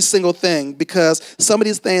every single thing because some of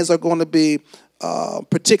these things are going to be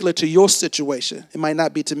particular to your situation. It might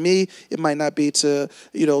not be to me. It might not be to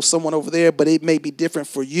someone over there, but it may be different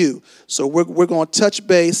for you. So we're going to touch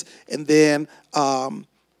base and then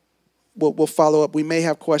we'll follow up. We may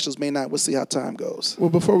have questions, may not. We'll see how time goes. Well,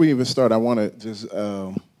 before we even start, I want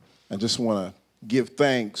to just want to give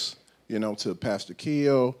thanks, to Pastor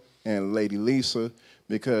Keo and Lady Lisa,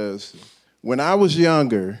 because when I was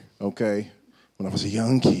younger, when I was a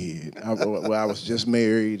young kid, I was just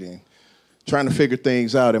married and trying to figure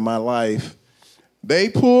things out in my life, they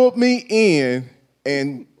pulled me in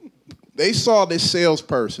and they saw this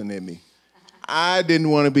salesperson in me. I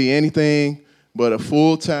didn't want to be anything but a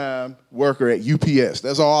full-time worker at UPS.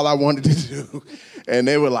 That's all I wanted to do. And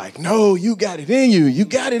they were like, no, you got it in you. You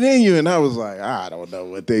got it in you. And I was like, I don't know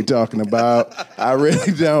what they talking about. I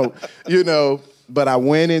really don't, But I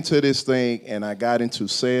went into this thing and I got into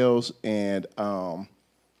sales and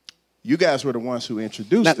you guys were the ones who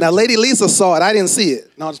introduced it. Now, Lady Lisa saw it. I didn't see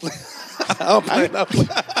it. No, I'm just playing.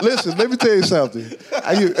 Listen, let me tell you something.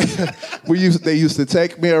 They used to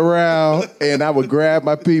take me around, and I would grab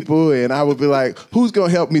my people, and I would be like, "Who's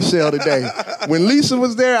gonna help me sell today?" When Lisa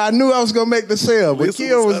was there, I knew I was gonna make the sale. When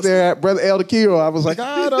Keo was there, Brother Elder Keo, I was like,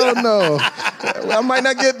 "I don't know. I might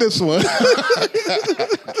not get this one."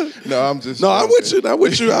 No, I'm just. No, I'm with you. I'm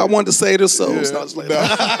with you. I wanted to say this, so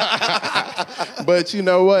But you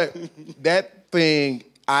know what? That thing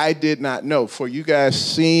I did not know. For you guys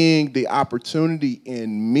seeing the opportunity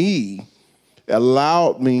in me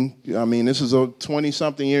allowed me, this is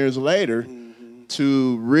 20-something years later,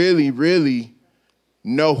 to really, really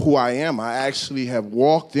know who I am. I actually have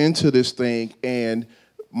walked into this thing, and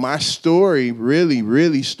my story really,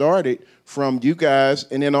 really started from you guys.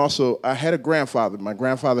 And then also, I had a grandfather. My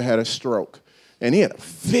grandfather had a stroke. And he had a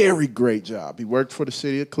very great job. He worked for the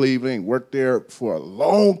city of Cleveland. He worked there for a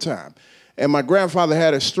long time. And my grandfather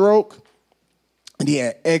had a stroke, and he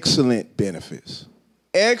had excellent benefits.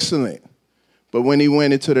 Excellent. But when he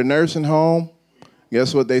went into the nursing home,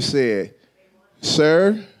 guess what they said?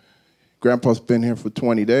 Sir, Grandpa's been here for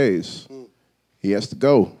 20 days. He has to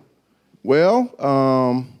go. Well,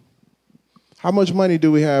 how much money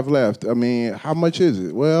do we have left? I mean, how much is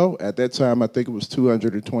it? Well, at that time, I think it was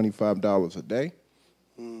 $225 a day,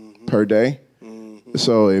 per day.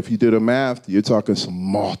 So if you do the math, you're talking some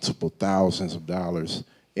multiple thousands of dollars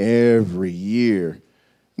every year.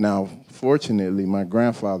 Now, fortunately, my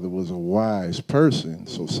grandfather was a wise person,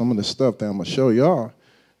 so some of the stuff that I'm going to show y'all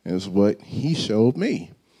is what he showed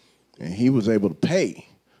me. And he was able to pay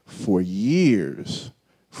for years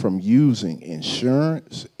from using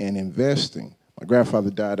insurance and investing. My grandfather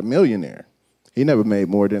died a millionaire. He never made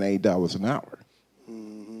more than $8 an hour.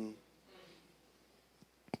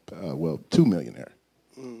 Well, $2 millionaire.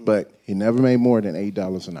 But he never made more than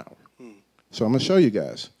 $8 an hour. So I'm going to show you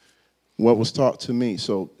guys what was taught to me.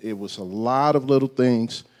 So it was a lot of little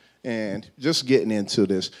things and just getting into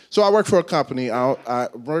this. So I work for a company. I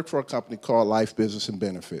work for a company called Life Business and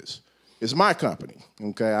Benefits. It's my company,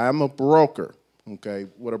 okay? I'm a broker, okay?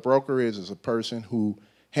 What a broker is a person who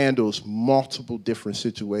handles multiple different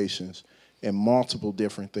situations and multiple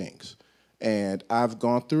different things. And I've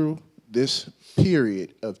gone through this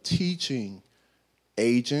period of teaching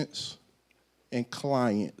agents and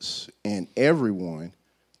clients and everyone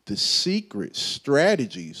the secret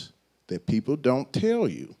strategies that people don't tell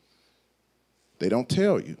you. They don't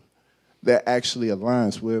tell you. That actually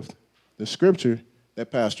aligns with the scripture that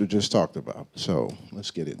Pastor just talked about. So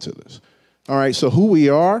let's get into this. All right, so who we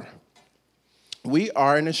are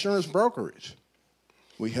an insurance brokerage.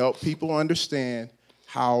 We help people understand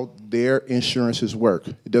how their insurances work.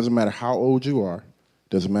 It doesn't matter how old you are. It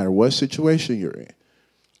doesn't matter what situation you're in.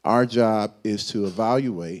 Our job is to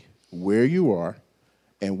evaluate where you are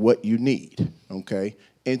and what you need, okay,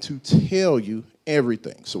 and to tell you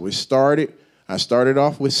everything. So I started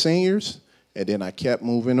off with seniors, and then I kept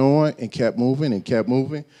moving on and kept moving and kept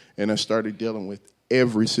moving, and I started dealing with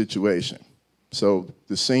every situation. So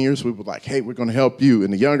the seniors, we were like, hey, we're going to help you.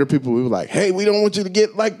 And the younger people, we were like, hey, we don't want you to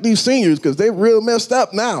get like these seniors because they're real messed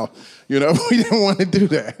up now. You know, we didn't want to do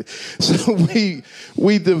that. So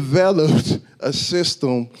we developed a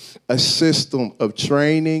system of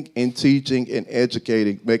training and teaching and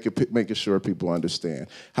educating, making sure people understand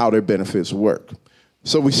how their benefits work.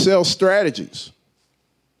 So we sell strategies.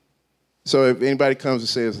 So if anybody comes and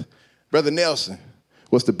says, Brother Nelson,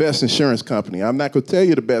 what's the best insurance company? I'm not going to tell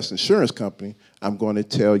you the best insurance company. I'm going to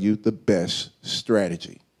tell you the best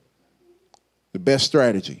strategy. The best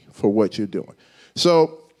strategy for what you're doing.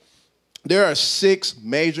 So there are 6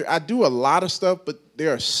 major, I do a lot of stuff, but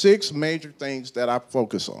there are 6 major things that I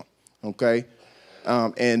focus on, okay?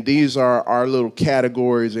 And these are our little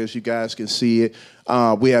categories, as you guys can see it.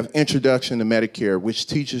 We have Introduction to Medicare, which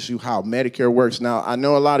teaches you how Medicare works. Now, I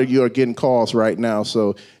know a lot of you are getting calls right now,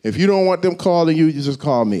 so if you don't want them calling you, you just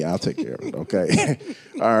call me. I'll take care of it, okay?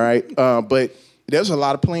 All right? But there's a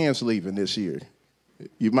lot of plans leaving this year.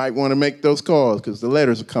 You might want to make those calls because the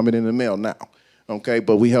letters are coming in the mail now, okay?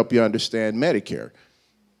 But we help you understand Medicare,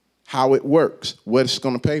 how it works, what it's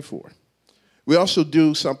going to pay for. We also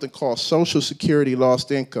do something called Social Security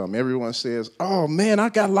Lost Income. Everyone says, oh, man, I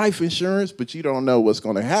got life insurance, but you don't know what's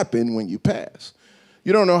going to happen when you pass.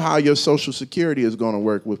 You don't know how your Social Security is going to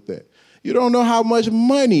work with that. You don't know how much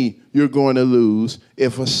money you're going to lose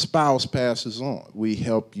if a spouse passes on. We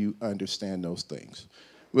help you understand those things.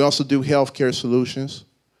 We also do healthcare solutions.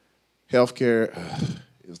 Healthcare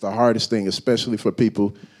is the hardest thing, especially for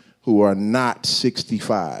people who are not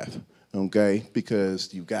 65. Okay,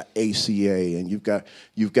 because you've got ACA and you've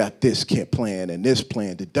got this plan and this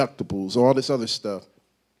plan, deductibles, all this other stuff.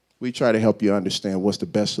 We try to help you understand what's the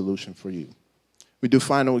best solution for you. We do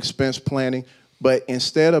final expense planning, but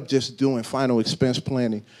instead of just doing final expense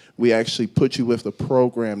planning, we actually put you with a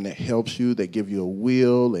program that helps you. They give you a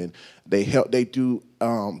will and they do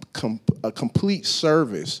a complete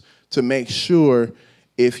service to make sure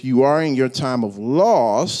if you are in your time of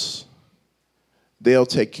loss, they'll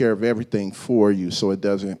take care of everything for you so it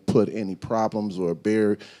doesn't put any problems or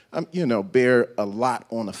bear a lot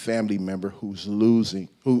on a family member who's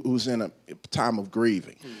in a time of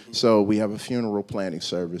grieving. Mm-hmm. So we have a funeral planning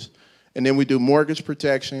service. And then we do mortgage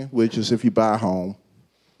protection, which is if you buy a home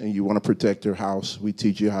and you want to protect your house, we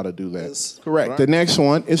teach you how to do that. Yes. Correct. Right. The next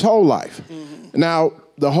one is whole life. Mm-hmm.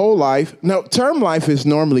 Now, term life is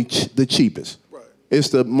normally the cheapest. Right. It's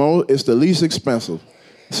the least expensive.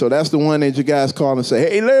 So that's the one that you guys call and say,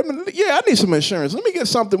 hey, I need some insurance. Let me get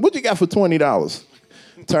something. What you got for $20?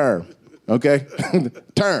 Term, okay?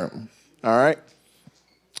 Term, all right?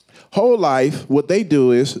 Whole life, what they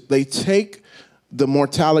do is they take the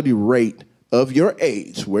mortality rate of your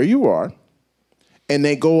age, where you are, and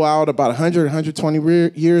they go out about 100,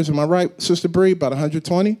 120 years. Am I right, Sister Bree? About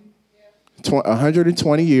 120? Yeah.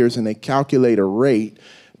 120 years, and they calculate a rate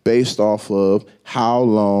based off of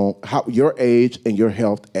how your age and your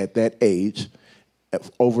health at that age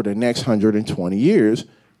over the next 120 years,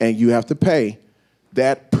 and you have to pay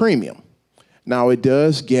that premium. Now, it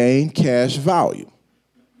does gain cash value.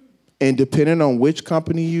 And depending on which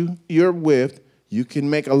company you're with, you can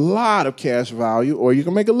make a lot of cash value or you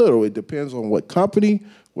can make a little. It depends on what company,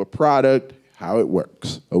 what product, how it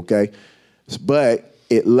works, okay? But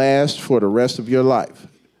it lasts for the rest of your life.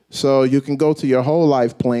 So you can go to your whole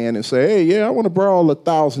life plan and say, hey, yeah, I want to borrow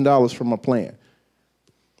 $1,000 from my plan.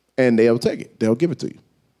 And they'll take it. They'll give it to you,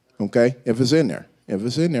 okay, if it's in there. If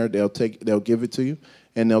it's in there, they'll give it to you,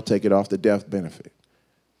 and they'll take it off the death benefit,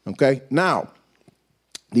 okay? Now,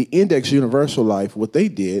 the Index Universal Life, what they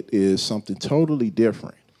did is something totally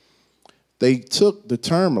different. They took the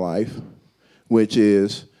term life, which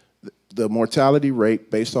is the mortality rate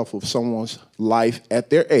based off of someone's life at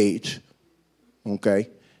their age, okay,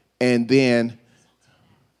 and then,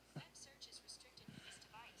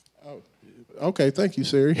 okay, thank you,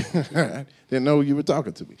 Siri. Didn't know you were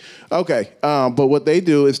talking to me. Okay, but what they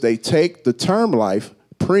do is they take the term life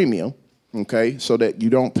premium, okay, so that you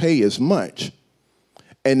don't pay as much,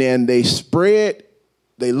 and then they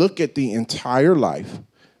look at the entire life,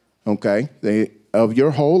 okay, of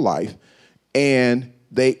your whole life, and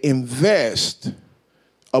they invest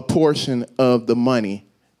a portion of the money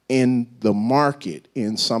in the market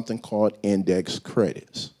in something called index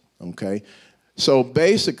credits, okay? So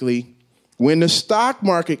basically, when the stock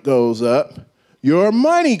market goes up, your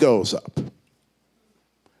money goes up.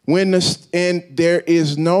 And there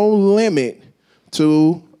is no limit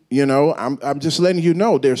to, I'm just letting you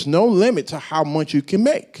know, there's no limit to how much you can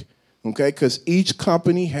make, okay? Because each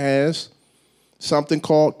company has something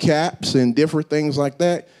called caps and different things like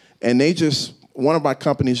that. And one of my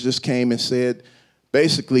companies just came and said,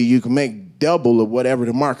 basically, you can make double of whatever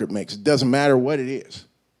the market makes. It doesn't matter what it is.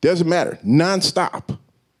 Doesn't matter. Nonstop.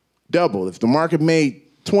 Double. If the market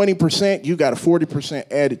made 20%, you got a 40%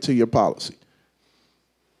 added to your policy.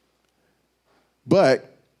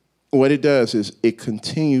 But what it does is it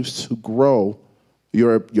continues to grow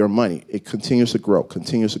your money. It continues to grow,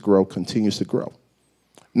 continues to grow, continues to grow.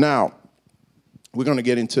 Now, we're going to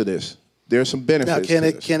get into this. There's some benefits.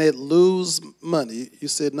 Now, can it lose money? You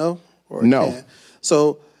said no? Or no. Can?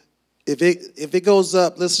 So if it goes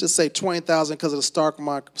up, let's just say 20,000 because of the stock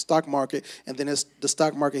market, and then the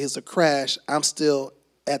stock market hits a crash, I'm still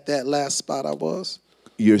at that last spot I was?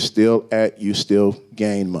 You still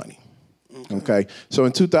gain money. Okay. So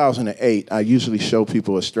in 2008, I usually show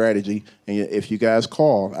people a strategy, and if you guys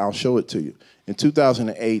call, I'll show it to you. In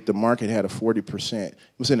 2008, the market had a 40%. It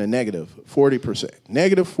was in a negative 40%.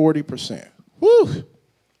 Negative 40%. Woo!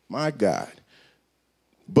 My God.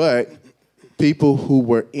 But people who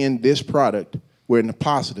were in this product were in the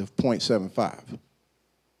positive 0.75.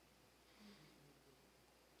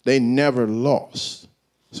 They never lost.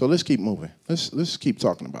 So let's keep moving. Let's keep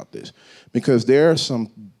talking about this, because there are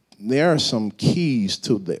some keys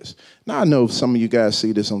to this. Now, I know some of you guys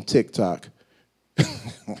see this on TikTok.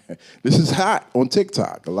 This is hot on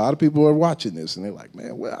TikTok. A lot of people are watching this, and they're like,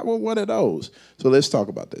 man, well, I want one of those. So let's talk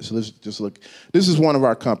about this. Let's just look. This is one of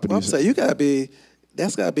our companies. Well, I'm saying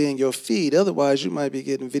that's got to be in your feed. Otherwise, you might be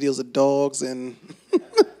getting videos of dogs and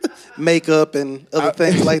makeup and other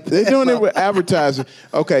things like that. They're doing it with advertising.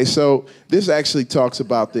 Okay, so this actually talks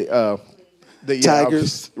about the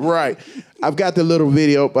tigers. Right. I've got the little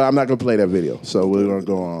video, but I'm not going to play that video. So we're going to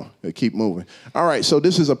go on and keep moving. All right, so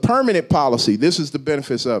this is a permanent policy. This is the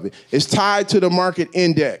benefits of it. It's tied to the market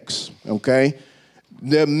index, okay?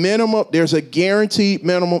 There's a guaranteed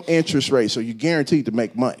minimum interest rate, so you're guaranteed to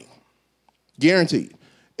make money. Guaranteed.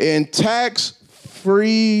 And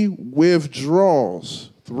tax-free withdrawals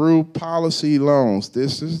through policy loans.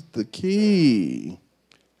 This is the key.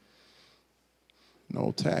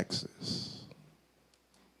 No taxes.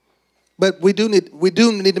 But we do need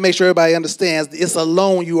to make sure everybody understands it's a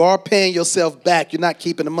loan. You are paying yourself back. You're not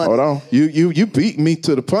keeping the money. Hold on. You beat me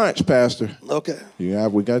to the punch, Pastor. Okay. Yeah,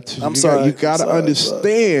 we got to. I'm sorry. You got to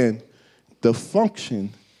understand the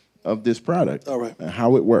function of this product. All right. And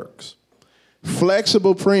how it works.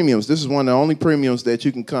 Flexible premiums. This is one of the only premiums that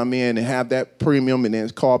you can come in and have that premium and then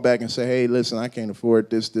call back and say, hey, listen, I can't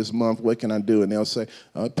afford this month. What can I do? And they'll say,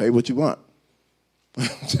 pay what you want.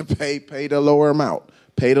 pay the lower amount.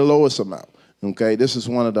 Pay the lowest amount. Okay, this is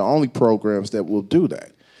one of the only programs that will do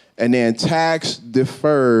that. And then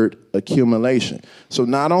tax-deferred accumulation. So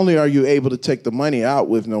not only are you able to take the money out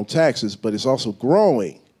with no taxes, but it's also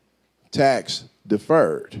growing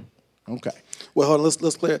tax-deferred. Okay. Well, hold on,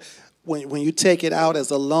 let's clear. When you take it out as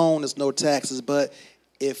a loan, there's no taxes. But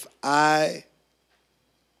if are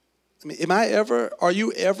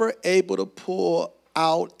you ever able to pull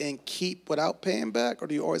out and keep without paying back, or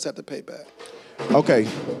do you always have to pay back? Okay.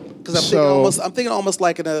 Because I'm thinking almost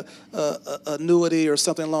like an annuity or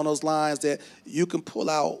something along those lines that you can pull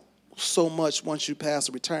out so much once you pass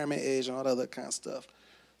the retirement age and all that other kind of stuff.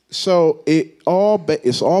 So it's all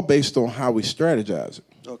based on how we strategize it.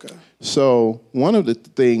 Okay. So one of the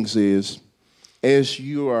things is, as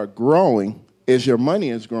you are growing, as your money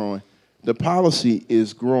is growing, the policy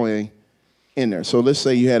is growing in there. So let's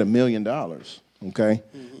say you had $1 million, okay?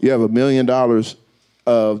 Mm-hmm. You have $1 million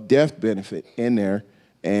of death benefit in there,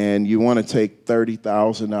 and you want to take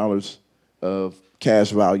 $30,000 of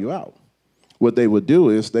cash value out. What they would do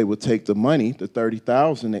is they would take the money, the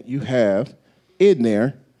 $30,000 that you have in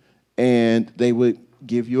there, and they would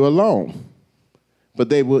give you a loan. But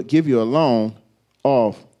they would give you a loan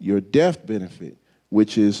off your death benefit,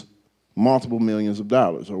 which is multiple millions of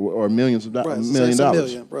dollars or millions of dollars, $1 million.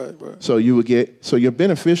 Million. Right. So you would so your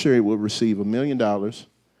beneficiary would receive $1 million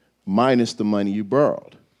minus the money you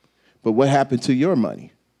borrowed. But what happened to your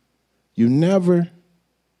money? You never,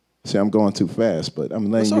 see, I'm going too fast, but I'm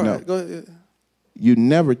letting you know. Go ahead. You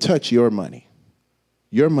never touch your money.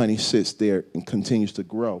 Your money sits there and continues to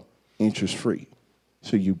grow interest-free.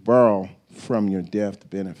 So you borrow from your death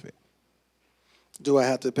benefit. Do I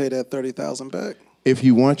have to pay that $30,000 back? If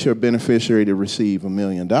you want your beneficiary to receive $1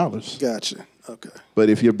 million. Gotcha. Okay. But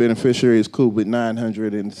if your beneficiary is cool with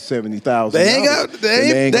 $970,000,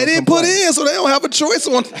 they didn't put in, so they don't have a choice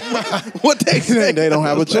on what they say. They don't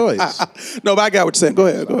have a choice. No, but I got what you're saying. Go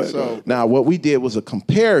ahead. So now what we did was a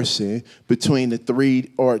comparison between the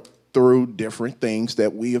three or through different things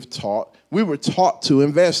that we were taught to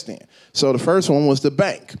invest in. So the first one was the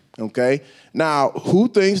bank, okay? Now, who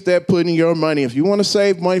thinks that putting your money, if you want to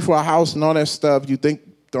save money for a house and all that stuff, you think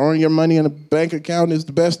throwing your money in a bank account is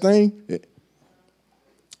the best thing?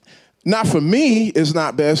 Not for me, it's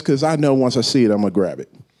not best because I know once I see it, I'm going to grab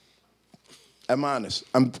it. I'm honest.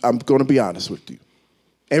 I'm going to be honest with you.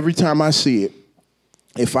 Every time I see it,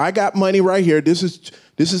 if I got money right here, this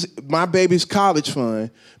is my baby's college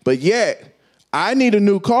fund, but yet I need a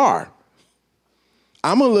new car.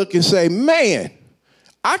 I'm going to look and say, man,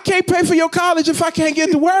 I can't pay for your college if I can't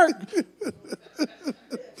get to work.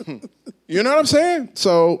 You know what I'm saying?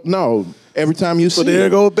 So, no, every time you see So there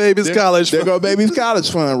go baby's college fund. There go baby's college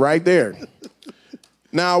fund right there.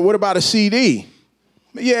 Now, what about a CD?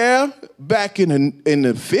 Yeah, back in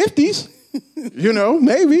the 50s,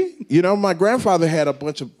 maybe. My grandfather had a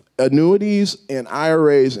bunch of annuities and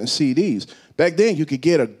IRAs and CDs. Back then, you could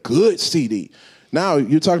get a good CD. Now,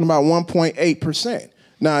 you're talking about 1.8%.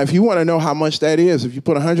 Now, if you want to know how much that is, if you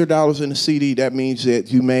put $100 in a CD, that means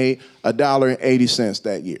that you made $1.80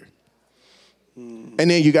 that year. And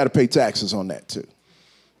then you got to pay taxes on that, too.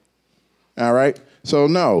 All right? So,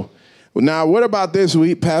 no. Now, what about this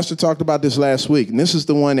week? Pastor talked about this last week, and this is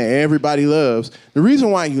the one that everybody loves. The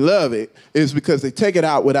reason why you love it is because they take it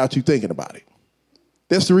out without you thinking about it.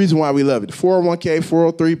 That's the reason why we love it. The 401k,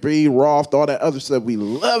 403b, Roth, all that other stuff, we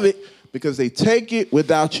love it because they take it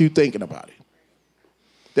without you thinking about it.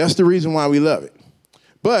 That's the reason why we love it.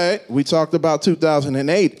 But we talked about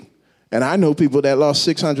 2008, and I know people that lost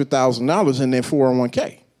 $600,000 in their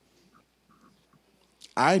 401k.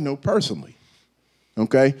 I know personally,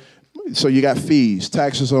 okay? So you got fees,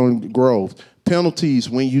 taxes on growth, penalties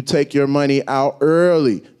when you take your money out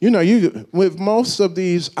early. With most of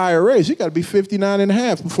these IRAs, you got to be 59 and a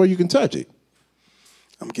half before you can touch it.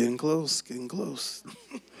 I'm getting close.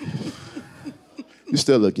 You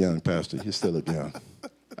still look young, Pastor. You still look young.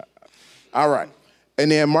 All right. And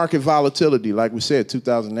then market volatility, like we said,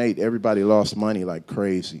 2008, everybody lost money like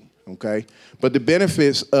crazy, okay? But the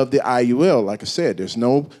benefits of the IUL, like I said, there's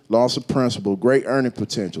no loss of principal, great earning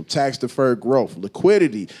potential, tax-deferred growth,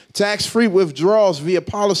 liquidity, tax-free withdrawals via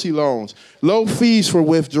policy loans, low fees for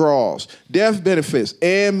withdrawals, death benefits,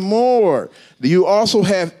 and more. You also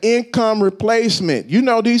have income replacement.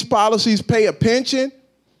 These policies pay a pension.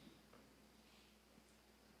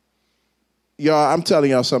 Y'all, I'm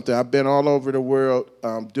telling y'all something. I've been all over the world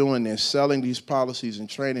doing this, selling these policies and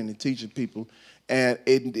training and teaching people. And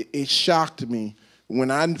it shocked me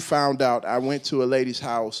when I found out. I went to a lady's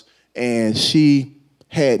house and she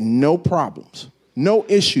had no problems, no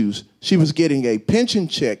issues. She was getting a pension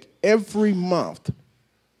check every month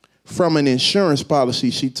from an insurance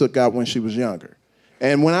policy she took out when she was younger.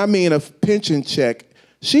 And when I mean a pension check,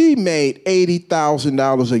 she made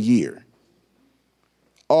 $80,000 a year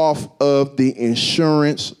off of the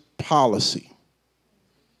insurance policy.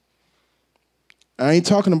 I ain't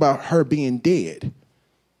talking about her being dead,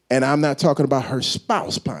 and I'm not talking about her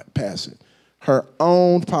spouse passing. Her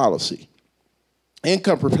own policy.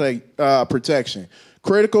 Income protection,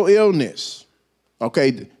 critical illness.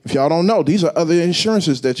 Okay, if y'all don't know, these are other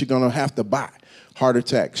insurances that you're gonna have to buy. Heart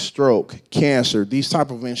attack, stroke, cancer, these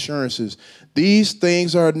type of insurances. These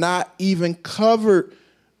things are not even covered.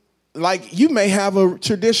 Like, you may have a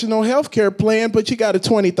traditional healthcare plan, but you got a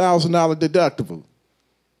 $20,000 deductible.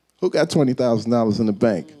 Who got $20,000 in the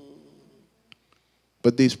bank?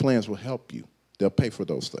 But these plans will help you. They'll pay for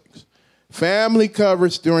those things. Family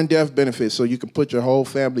coverage during death benefits, so you can put your whole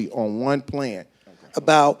family on one plan.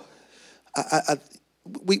 About,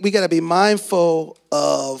 we got to be mindful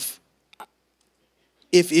of,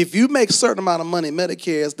 if you make a certain amount of money,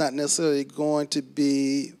 Medicare is not necessarily going to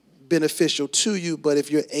be beneficial to you, but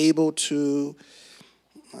if you're able to,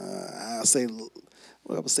 I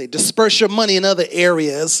would say disperse your money in other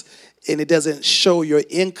areas, and it doesn't show your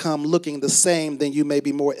income looking the same, then you may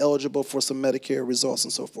be more eligible for some Medicare results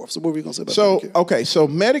and so forth. So what were you going to say about Medicare? Okay, so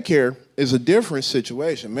Medicare is a different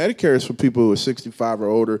situation. Medicare is for people who are 65 or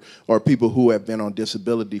older, or people who have been on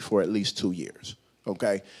disability for at least 2 years.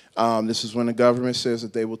 Okay, this is when the government says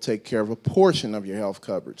that they will take care of a portion of your health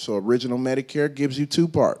coverage. So original Medicare gives you two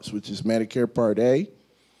parts, which is Medicare Part A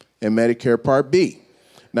and Medicare Part B.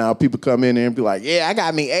 Now, people come in there and be like, yeah, I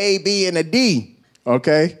got me A, B, and a D.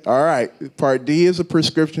 Okay, all right. Part D is a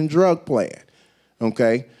prescription drug plan.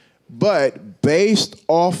 Okay, but based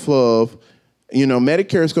off of,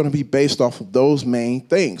 Medicare is going to be based off of those main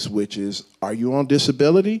things, which is, are you on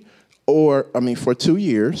disability for 2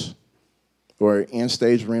 years, or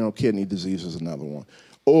end-stage renal kidney disease is another one,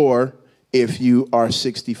 or if you are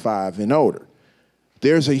 65 and older.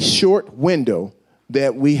 There's a short window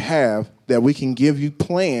that we have that we can give you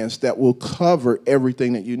plans that will cover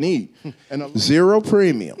everything that you need. And zero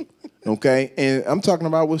premium, okay? And I'm talking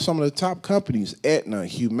about with some of the top companies, Aetna,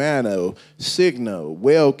 Humana, Cigna,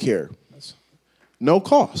 WellCare. No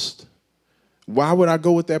cost. Why would I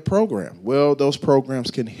go with that program? Well, those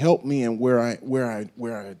programs can help me in where I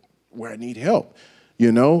need help.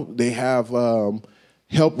 They have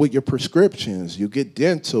help with your prescriptions. You get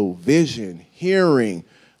dental, vision, hearing,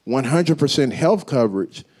 100% health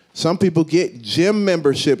coverage. Some people get gym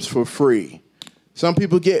memberships for free. Some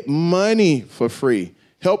people get money for free.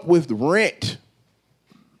 Help with rent.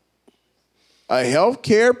 A health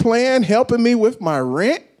care plan helping me with my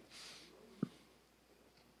rent?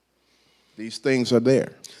 These things are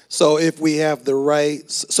there. So if we have the right,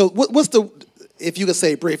 if you could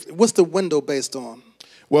say brief, what's the window based on?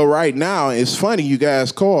 Well, right now, it's funny you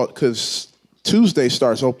guys called because Tuesday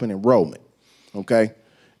starts open enrollment, okay?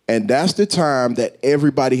 And that's the time that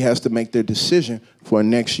everybody has to make their decision for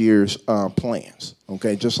next year's plans,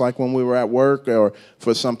 okay? Just like when we were at work, or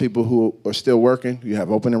for some people who are still working, you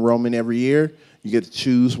have open enrollment every year. You get to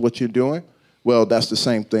choose what you're doing. Well, that's the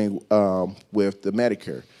same thing with the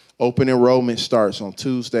Medicare. Open enrollment starts on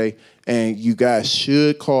Tuesday, and you guys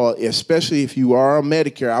should call, especially if you are on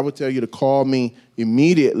Medicare. I would tell you to call me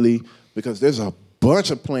immediately because there's a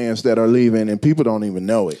bunch of plans that are leaving, and people don't even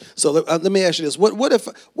know it. So let me ask you this: What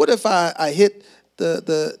if I hit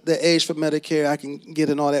the age for Medicare, I can get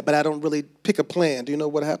and all that, but I don't really pick a plan? Do you know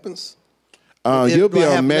what happens? You'll be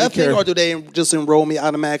on Medicare, nothing, or do they just enroll me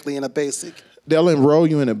automatically in a basic? They'll enroll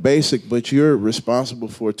you in a basic, but you're responsible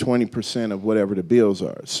for 20% of whatever the bills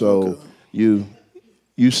are. So you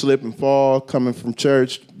slip and fall coming from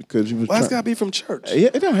church because you was. Why it's gotta be from church? Yeah,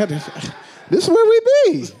 it don't have to. This is where we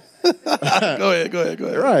be. Go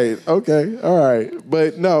ahead. Right. Okay. All right.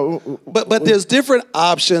 But no. But there's different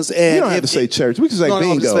options, and you don't have to say church. We can say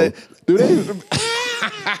bingo. Do they?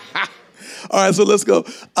 All right. So let's go.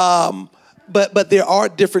 But there are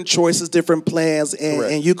different choices, different plans,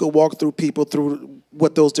 and you could walk through people through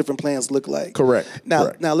what those different plans look like. Correct.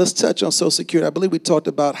 Now let's touch on Social Security. I believe we talked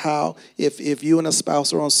about how if you and a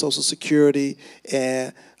spouse are on Social Security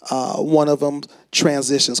and one of them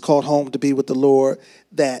transitions, called home to be with the Lord,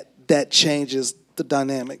 that changes the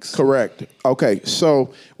dynamics. Correct. Okay.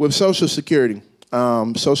 So with Social Security,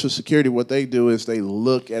 what they do is they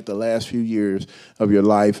look at the last few years of your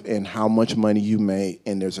life and how much money you made,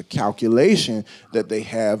 and there's a calculation that they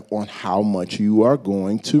have on how much you are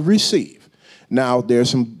going to receive. Now, there's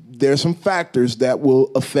some factors that will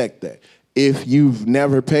affect that. If you've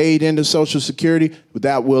never paid into Social Security,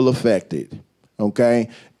 that will affect it. Okay?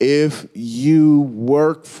 If you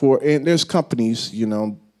work for, and there's companies,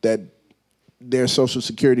 that their Social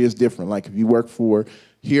Security is different. Like if you work for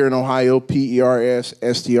here in Ohio, PERS,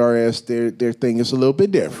 STRS, their thing is a little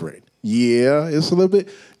bit different. Yeah, it's a little bit.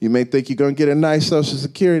 You may think you're going to get a nice Social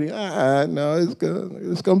Security. No,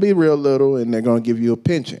 it's going to be real little, and they're going to give you a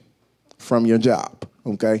pension from your job,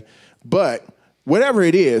 okay? But whatever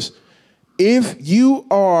it is, if you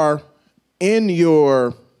are in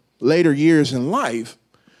your later years in life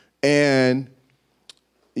and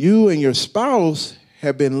you and your spouse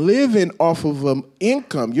have been living off of an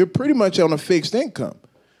income, you're pretty much on a fixed income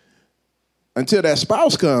until that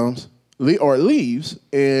spouse comes or leaves,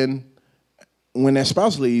 and when that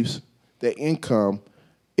spouse leaves, the income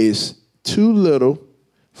is too little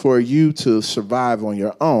for you to survive on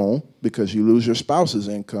your own because you lose your spouse's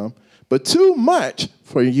income, but too much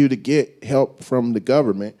for you to get help from the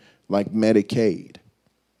government like Medicaid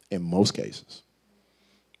in most cases.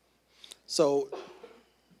 So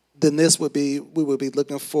then we would be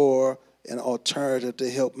looking for an alternative to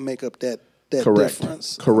help make up that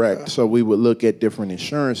difference. Correct. So we would look at different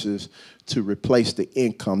insurances to replace the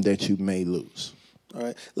income that you may lose. All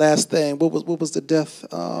right. Last thing, what was the death?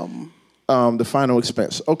 The final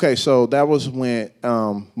expense. Okay, so that was when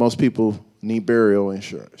most people need burial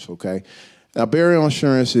insurance. Okay, now burial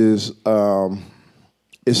insurance is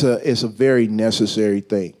it's a very necessary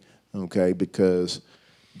thing. Okay, because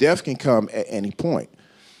death can come at any point,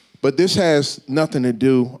 but this has nothing to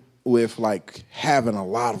do with like having a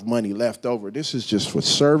lot of money left over. This is just for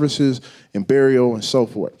services and burial and so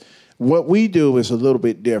forth. What we do is a little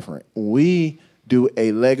bit different. We do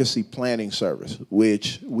a legacy planning service,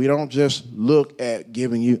 which we don't just look at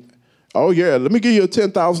giving you, oh yeah, let me give you a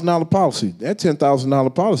 $10,000 policy. That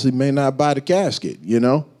 $10,000 policy may not buy the casket,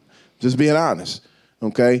 just being honest,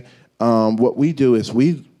 okay? What we do is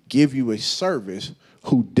we give you a service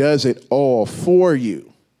who does it all for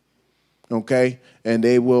you, okay? And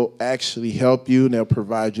they will actually help you, and they'll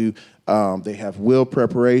provide you, they have will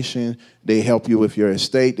preparation, they help you with your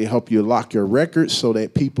estate, they help you lock your records so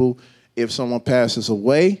that people, if someone passes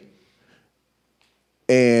away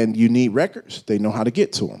and you need records, they know how to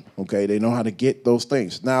get to them, okay? They know how to get those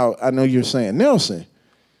things. Now, I know you're saying, Nelson,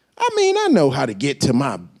 I know how to get to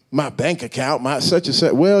my bank account, my such and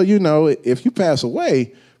such. Well, if you pass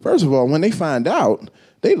away, first of all, when they find out,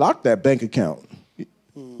 they lock that bank account.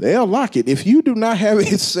 They'll lock it. If you do not have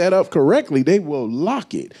it set up correctly, they will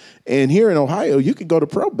lock it. And here in Ohio, you can go to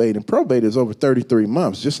probate, and probate is over 33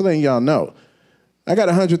 months, just letting y'all know. I got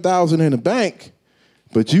 $100,000 in the bank,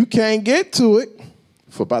 but you can't get to it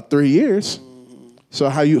for about 3 years. So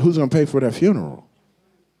who's going to pay for that funeral?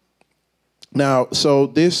 Now, so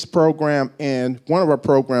this program and one of our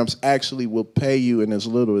programs actually will pay you in as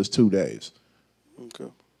little as 2 days.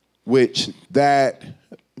 Okay. Which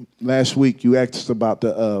last week you asked about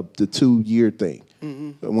the 2-year thing.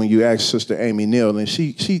 Mm-hmm. When you asked Sister Amy Neal, and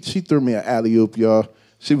she threw me an alley-oop, y'all.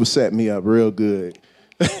 She was setting me up real good.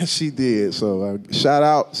 She did. So shout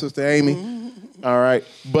out, Sister Amy. Mm-hmm. All right.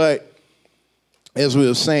 But as we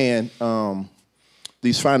were saying,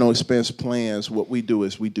 these final expense plans, what we do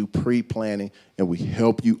is we do pre-planning, and we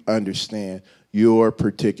help you understand your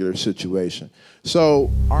particular situation.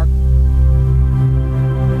 So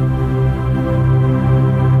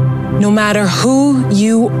no matter who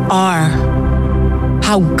you are,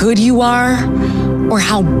 how good you are, or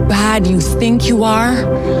how bad you think you are,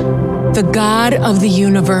 the God of the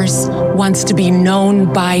universe wants to be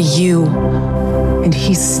known by you, and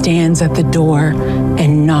he stands at the door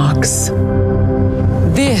and knocks.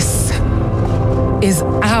 This is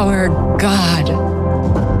our God.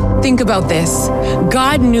 Think about this.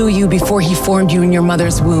 God knew you before he formed you in your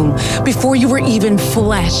mother's womb, before you were even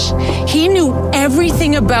flesh. He knew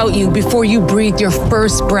everything about you before you breathed your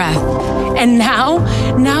first breath. And now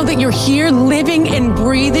that you're here living and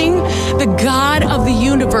breathing, the God of the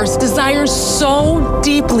universe desires so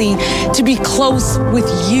deeply to be close with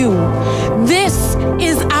you. This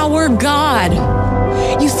is our God.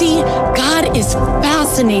 You see, God is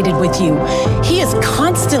fascinated with you. He is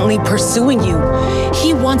constantly pursuing you.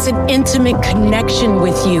 He wants an intimate connection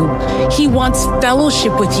with you. He wants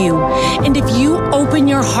fellowship with you. And if you open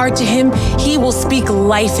your heart to him, he will speak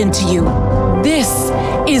life into you. This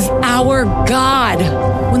is our God.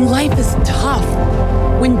 When life is tough,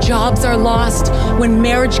 when jobs are lost, when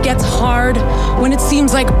marriage gets hard, when it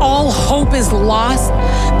seems like all hope is lost.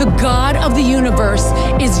 The God of the universe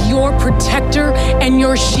is your protector and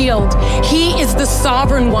your shield. He is the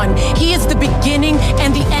sovereign one. He is the beginning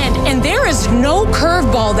and the end. And there is no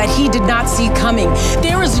curveball that he did not see coming.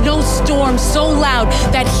 There is no storm so loud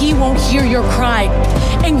that he won't hear your cry.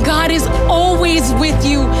 And God is always with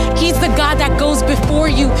you. He's the God that goes before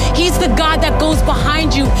you. He's the God that goes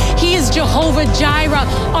behind you. He is Jehovah Jireh,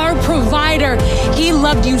 our provider. He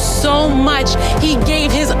loved you so much. He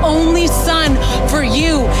gave his only son for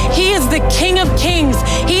you. He is the King of Kings.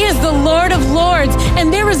 He is the Lord of Lords.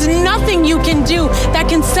 And there is nothing you can do that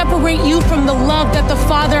can separate you from the love that the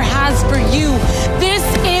Father has for you. This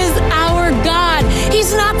is our God.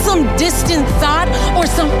 He's not some distant thought or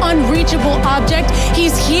some unreachable object.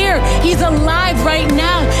 He's here. He's alive right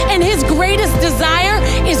now. And his greatest desire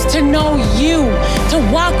is to know you, to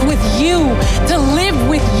walk with you, to live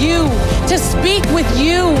with you, to speak with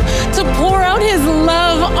you, to pour out his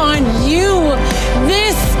love on you.